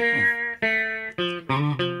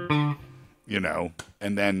 You know,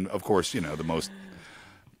 and then of course, you know, the most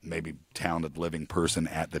maybe talented living person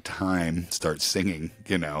at the time starts singing.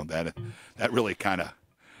 You know, that really kind of.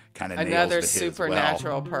 Another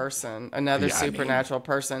supernatural person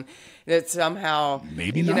that somehow,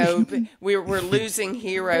 maybe you not. know, we're losing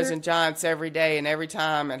heroes and giants every day, and every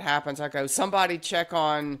time it happens, I go, somebody check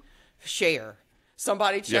on Cher,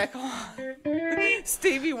 somebody check on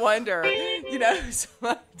Stevie Wonder, you know.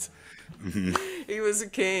 He was a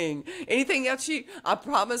king. Anything else I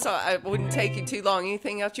promise I wouldn't take you too long.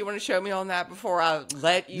 Anything else you want to show me on that before I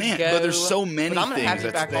let you go? But there's so many I'm going to have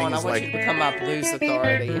you back on. I want you to become my blues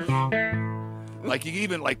authority. Like, you can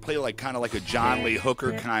even like play like kind of like a John Lee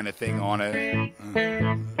Hooker kind of thing on it.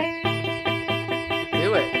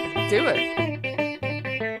 Do it.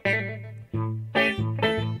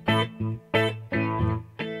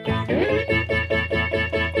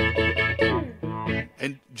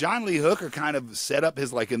 And John Lee Hooker kind of set up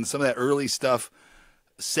his, like, in some of that early stuff,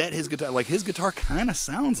 set his guitar, like, his guitar kind of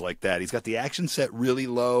sounds like that. He's got the action set really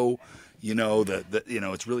low, you know, you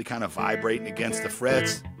know, it's really kind of vibrating against the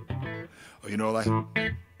frets. Or, you know, like.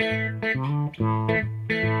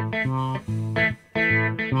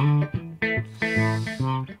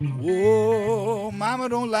 Whoa, mama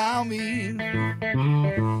don't allow me,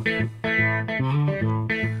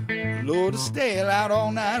 Lord, to stay out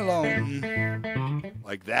all night long.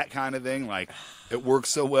 Like that kind of thing, like it works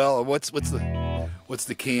so well. What's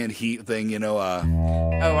the canned heat thing, you know?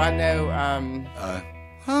 Oh, I know. I'm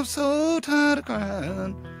so tired of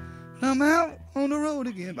crying. I'm out on the road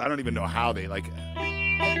again. I don't even know how they like.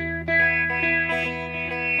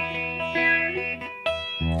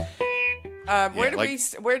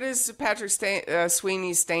 Where does Patrick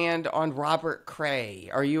Sweany stand on Robert Cray?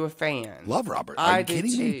 Are you a fan? Love Robert. I do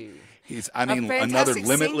too. He's, another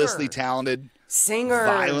limitlessly talented singer,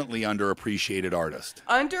 violently underappreciated artist.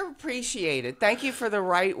 Underappreciated. Thank you for the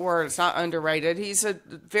right word. It's not underrated. He's a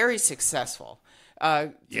very successful,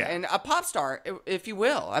 and a pop star, if you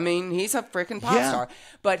will. I mean, he's a freaking pop star,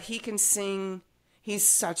 but he can sing. He's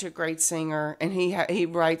such a great singer, and he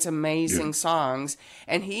writes amazing songs.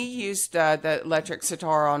 And he used the electric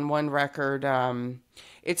sitar on one record.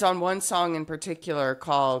 It's on one song in particular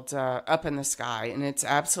called "Up in the Sky," and it's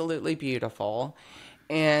absolutely beautiful.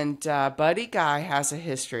 And Buddy Guy has a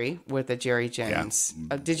history with a Jerry Jones.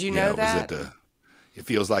 Yeah. Did you know that? It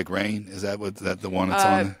Feels Like Rain? Is that the one that's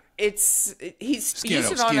on? He's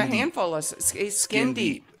used it on a handful of Skin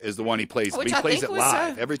Deep is the one he plays. He plays it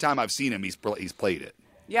live. Every time I've seen him, he's played it.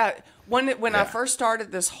 Yeah, when I first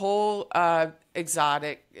started this whole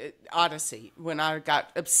exotic odyssey, when I got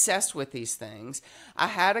obsessed with these things, I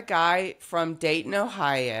had a guy from Dayton,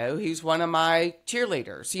 Ohio. He's one of my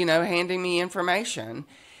cheerleaders, you know, handing me information.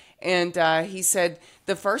 And he said,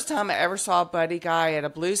 the first time I ever saw Buddy Guy at a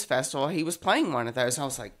blues festival, he was playing one of those. I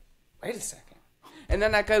was like, wait a second. And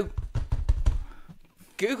then I go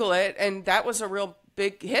Google it, and that was a real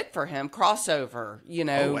big hit for him. Crossover, you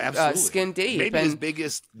know, Skin Deep. Maybe his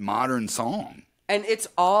biggest modern song. And it's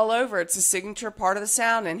all over. It's a signature part of the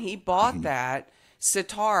sound. And he bought that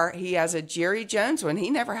sitar. He has a Jerry Jones one. He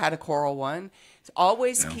never had a coral one. He's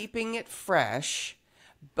always keeping it fresh.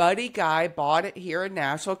 Buddy Guy bought it here in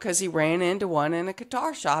Nashville because he ran into one in a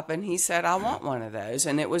guitar shop, and he said, I want one of those.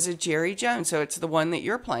 And it was a Jerry Jones. So it's the one that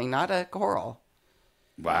you're playing, not a coral.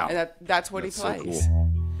 Wow. And that's what he plays. So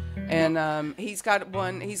cool. And he's got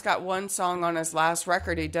one song on his last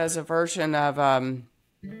record. He does a version of a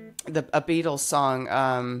Beatles song,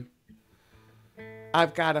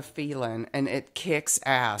 I've Got a Feeling, and it kicks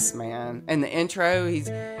ass, man. And the intro, he's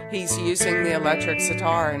using the electric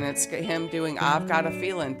sitar, and it's him doing I've Got a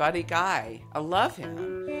Feeling. Buddy Guy, I love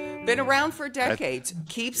him. Been around for decades,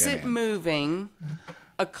 keeps it moving.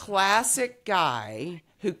 A classic guy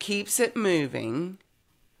who keeps it moving.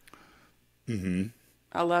 Mm-hmm.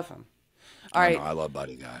 I love him. All right, I love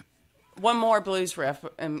Buddy Guy. One more blues riff,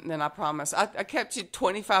 and then I promise. I kept you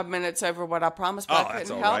 25 minutes over what I promised, but I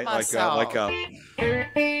couldn't help myself.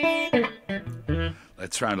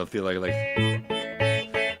 Let's try to feel like.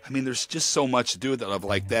 I mean, there's just so much to do with it. Of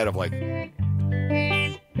like that. Of like.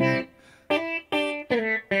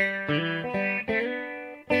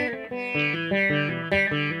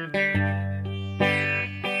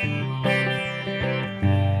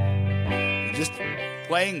 Just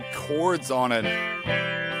playing chords on it.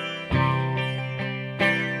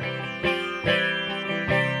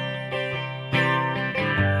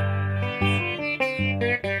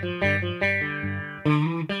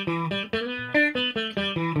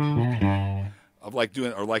 Like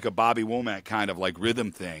doing, or like a Bobby Womack kind of like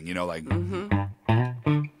rhythm thing, you know, like.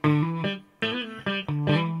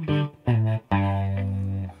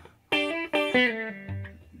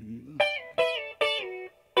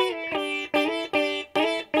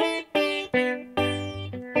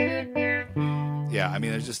 Yeah, I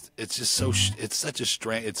mean, it's such a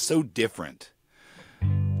strange, it's so different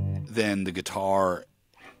than the guitar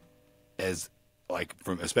as. Like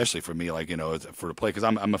especially for me, like, you know, for to play, because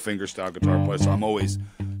I'm a fingerstyle guitar player, so I'm always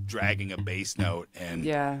dragging a bass note, and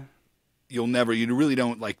you really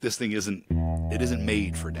don't, like, this thing isn't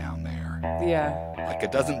made for down there. Yeah, like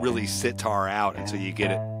it doesn't really sitar out until you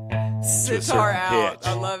get it sitar out. Pitch.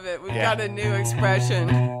 I love it. We've got a new expression.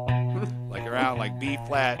 Like around like B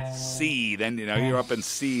flat C, then you know you're up in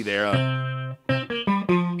C there.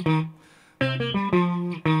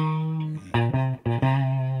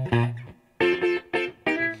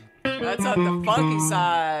 That's on the funky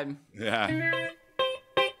side. Yeah.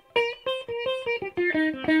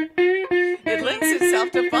 It lends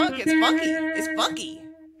itself to funk. It's funky. It's funky.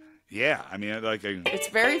 Yeah, I mean, like it's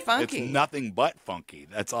very funky. It's nothing but funky.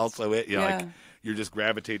 That's also it. You know, like you just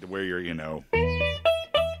gravitate to where you're, you know.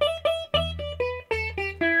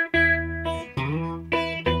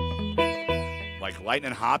 Like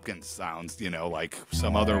Lightning Hopkins sounds, you know, like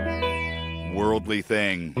some other worldly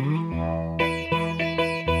thing.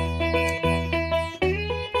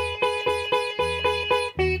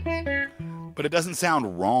 But it doesn't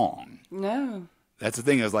sound wrong. No. That's the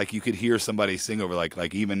thing, is like you could hear somebody sing over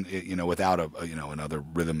like even, you know, without a you know, another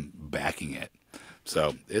rhythm backing it.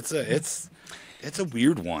 So it's a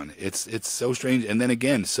weird one. It's so strange, and then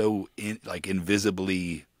again so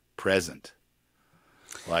invisibly present.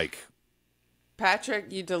 Like,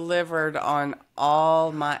 Patrick, you delivered on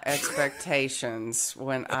all my expectations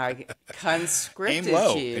when I conscripted aim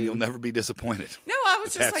low, you. And you'll never be disappointed. No, I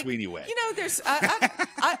was just like, Sweany way. You know, there's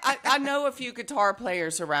I know a few guitar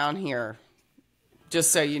players around here,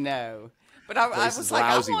 just so you know. But I was like,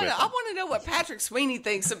 I want to know what Patrick Sweany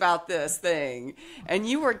thinks about this thing. And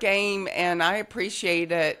you were game, and I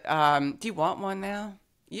appreciate it. Do you want one now?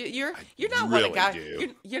 You're not really one guy.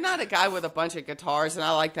 You're not a guy with a bunch of guitars, and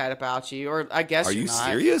I like that about you. Or I guess are you're you not.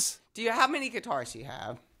 Serious? How many guitars do you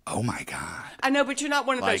have? Oh my God! I know, but you're not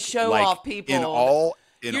one of those show off people. You're not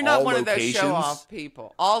all one locations? of those show off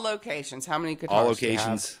people. All locations. How many guitars? All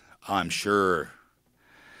locations. Do you have? I'm sure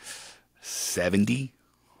 70.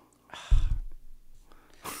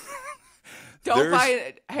 Don't buy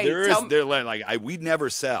it. Hey, we never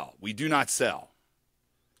sell. We do not sell.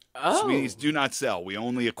 Oh. Sweenies do not sell. We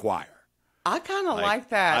only acquire. I kind of like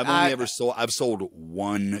that. I've sold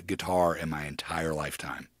one guitar in my entire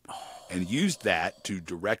lifetime, and used that to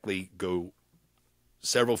directly go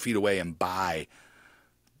several feet away and buy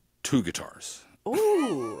 2 guitars.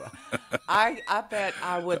 Ooh, I bet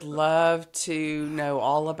I would love to know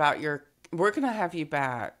all about your. We're gonna have you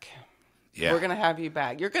back. Yeah, we're gonna have you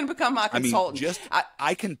back. You're gonna become my consultant.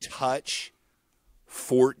 I can touch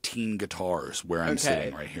 14 guitars where I'm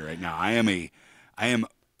sitting right here, right now. I am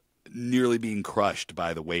nearly being crushed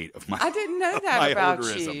by the weight of my. I didn't know that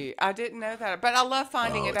about you. I didn't know that, but I love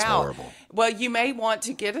finding it out. Horrible. Well, you may want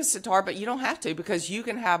to get a sitar, but you don't have to because you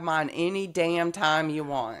can have mine any damn time you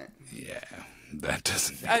want. Yeah, that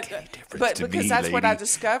doesn't make any difference but to me, because that's lady. what I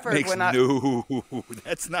discovered No,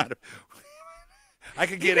 that's not. I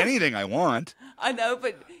could get anything I want. I know,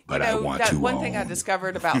 but I want that to one own. thing I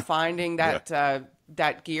discovered about finding that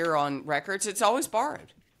that gear on records, it's always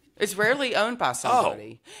borrowed. It's rarely owned by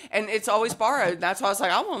somebody, and it's always borrowed. That's why I was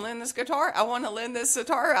like, I want to lend this guitar. I want to lend this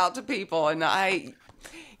sitar out to people, and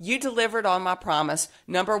you delivered on my promise.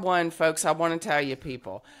 Number one, folks, I want to tell you,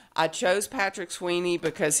 people, I chose Patrick Sweany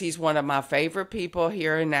because he's one of my favorite people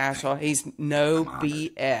here in Nashville. He's no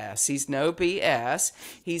BS. He's no BS.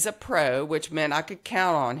 He's a pro, which meant I could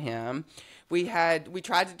count on him. We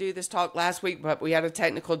tried to do this talk last week, but we had a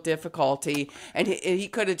technical difficulty, and he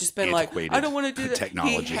could have just been like, I don't want to do that.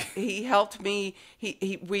 Technology. He helped me.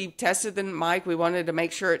 We tested the mic. We wanted to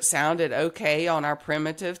make sure it sounded okay on our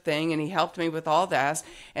primitive thing, and he helped me with all that.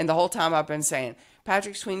 And the whole time I've been saying,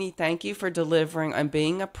 Patrick Sweany, thank you for delivering and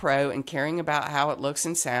being a pro and caring about how it looks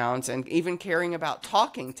and sounds, and even caring about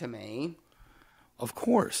talking to me. Of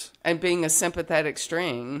course. And being a sympathetic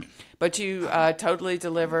string. But you totally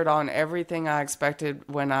delivered on everything I expected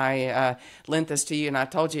when I lent this to you. And I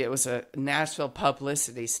told you it was a Nashville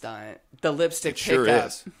publicity stunt. The lipstick sure pickup.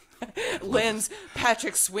 Is. Lends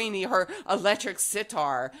Patrick Sweany her electric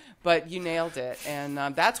sitar. But you nailed it. And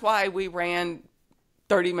that's why we ran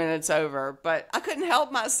 30 minutes over. But I couldn't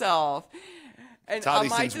help myself. And I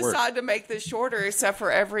might decide to make this shorter, except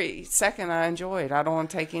for every second I enjoyed. I don't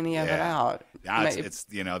want to take any of it out. It's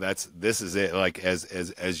this is it. Like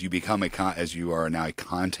as you become as you are now a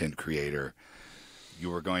content creator,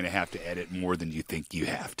 you are going to have to edit more than you think you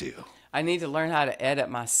have to. I need to learn how to edit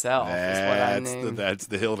myself. That's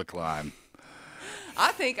the hill to climb.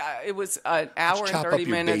 I think it was an hour and 30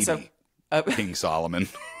 minutes of King Solomon.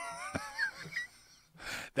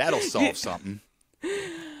 That'll solve something.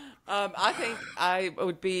 I think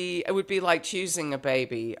it would be like choosing a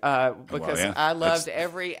baby because I loved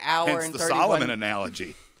every hour and 31 the Solomon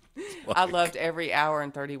analogy. I loved every hour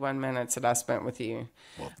and 31 minutes that I spent with you.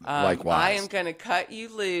 Well, likewise. I am going to cut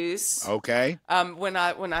you loose. Okay. When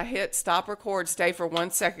I hit stop record, stay for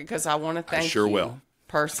 1 second because I want to thank you. Will.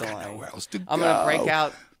 Personally. Got nowhere else to go. I'm going to break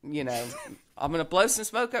out, I'm going to blow some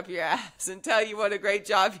smoke up your ass and tell you what a great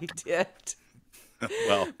job you did.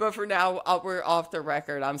 Well, but for now, we're off the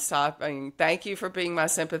record. I'm stopping. Thank you for being my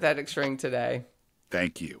sympathetic string today.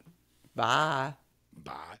 Thank you. Bye.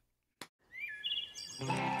 Bye.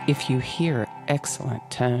 If you hear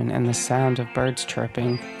excellent tone and the sound of birds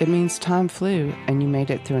chirping, it means time flew and you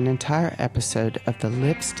made it through an entire episode of the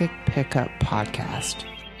Lipstick Pickup Podcast.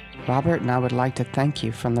 Robert and I would like to thank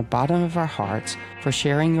you from the bottom of our hearts for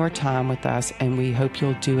sharing your time with us, and we hope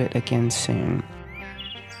you'll do it again soon.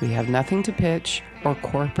 We have nothing to pitch or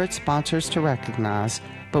corporate sponsors to recognize,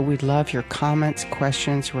 but we'd love your comments,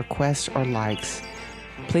 questions, requests, or likes.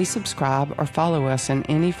 Please subscribe or follow us in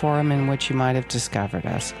any forum in which you might have discovered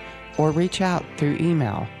us, or reach out through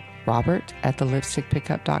email,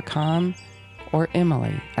 robert@thelipstickpickup.com or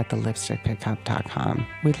emily@thelipstickpickup.com.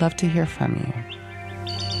 We'd love to hear from you.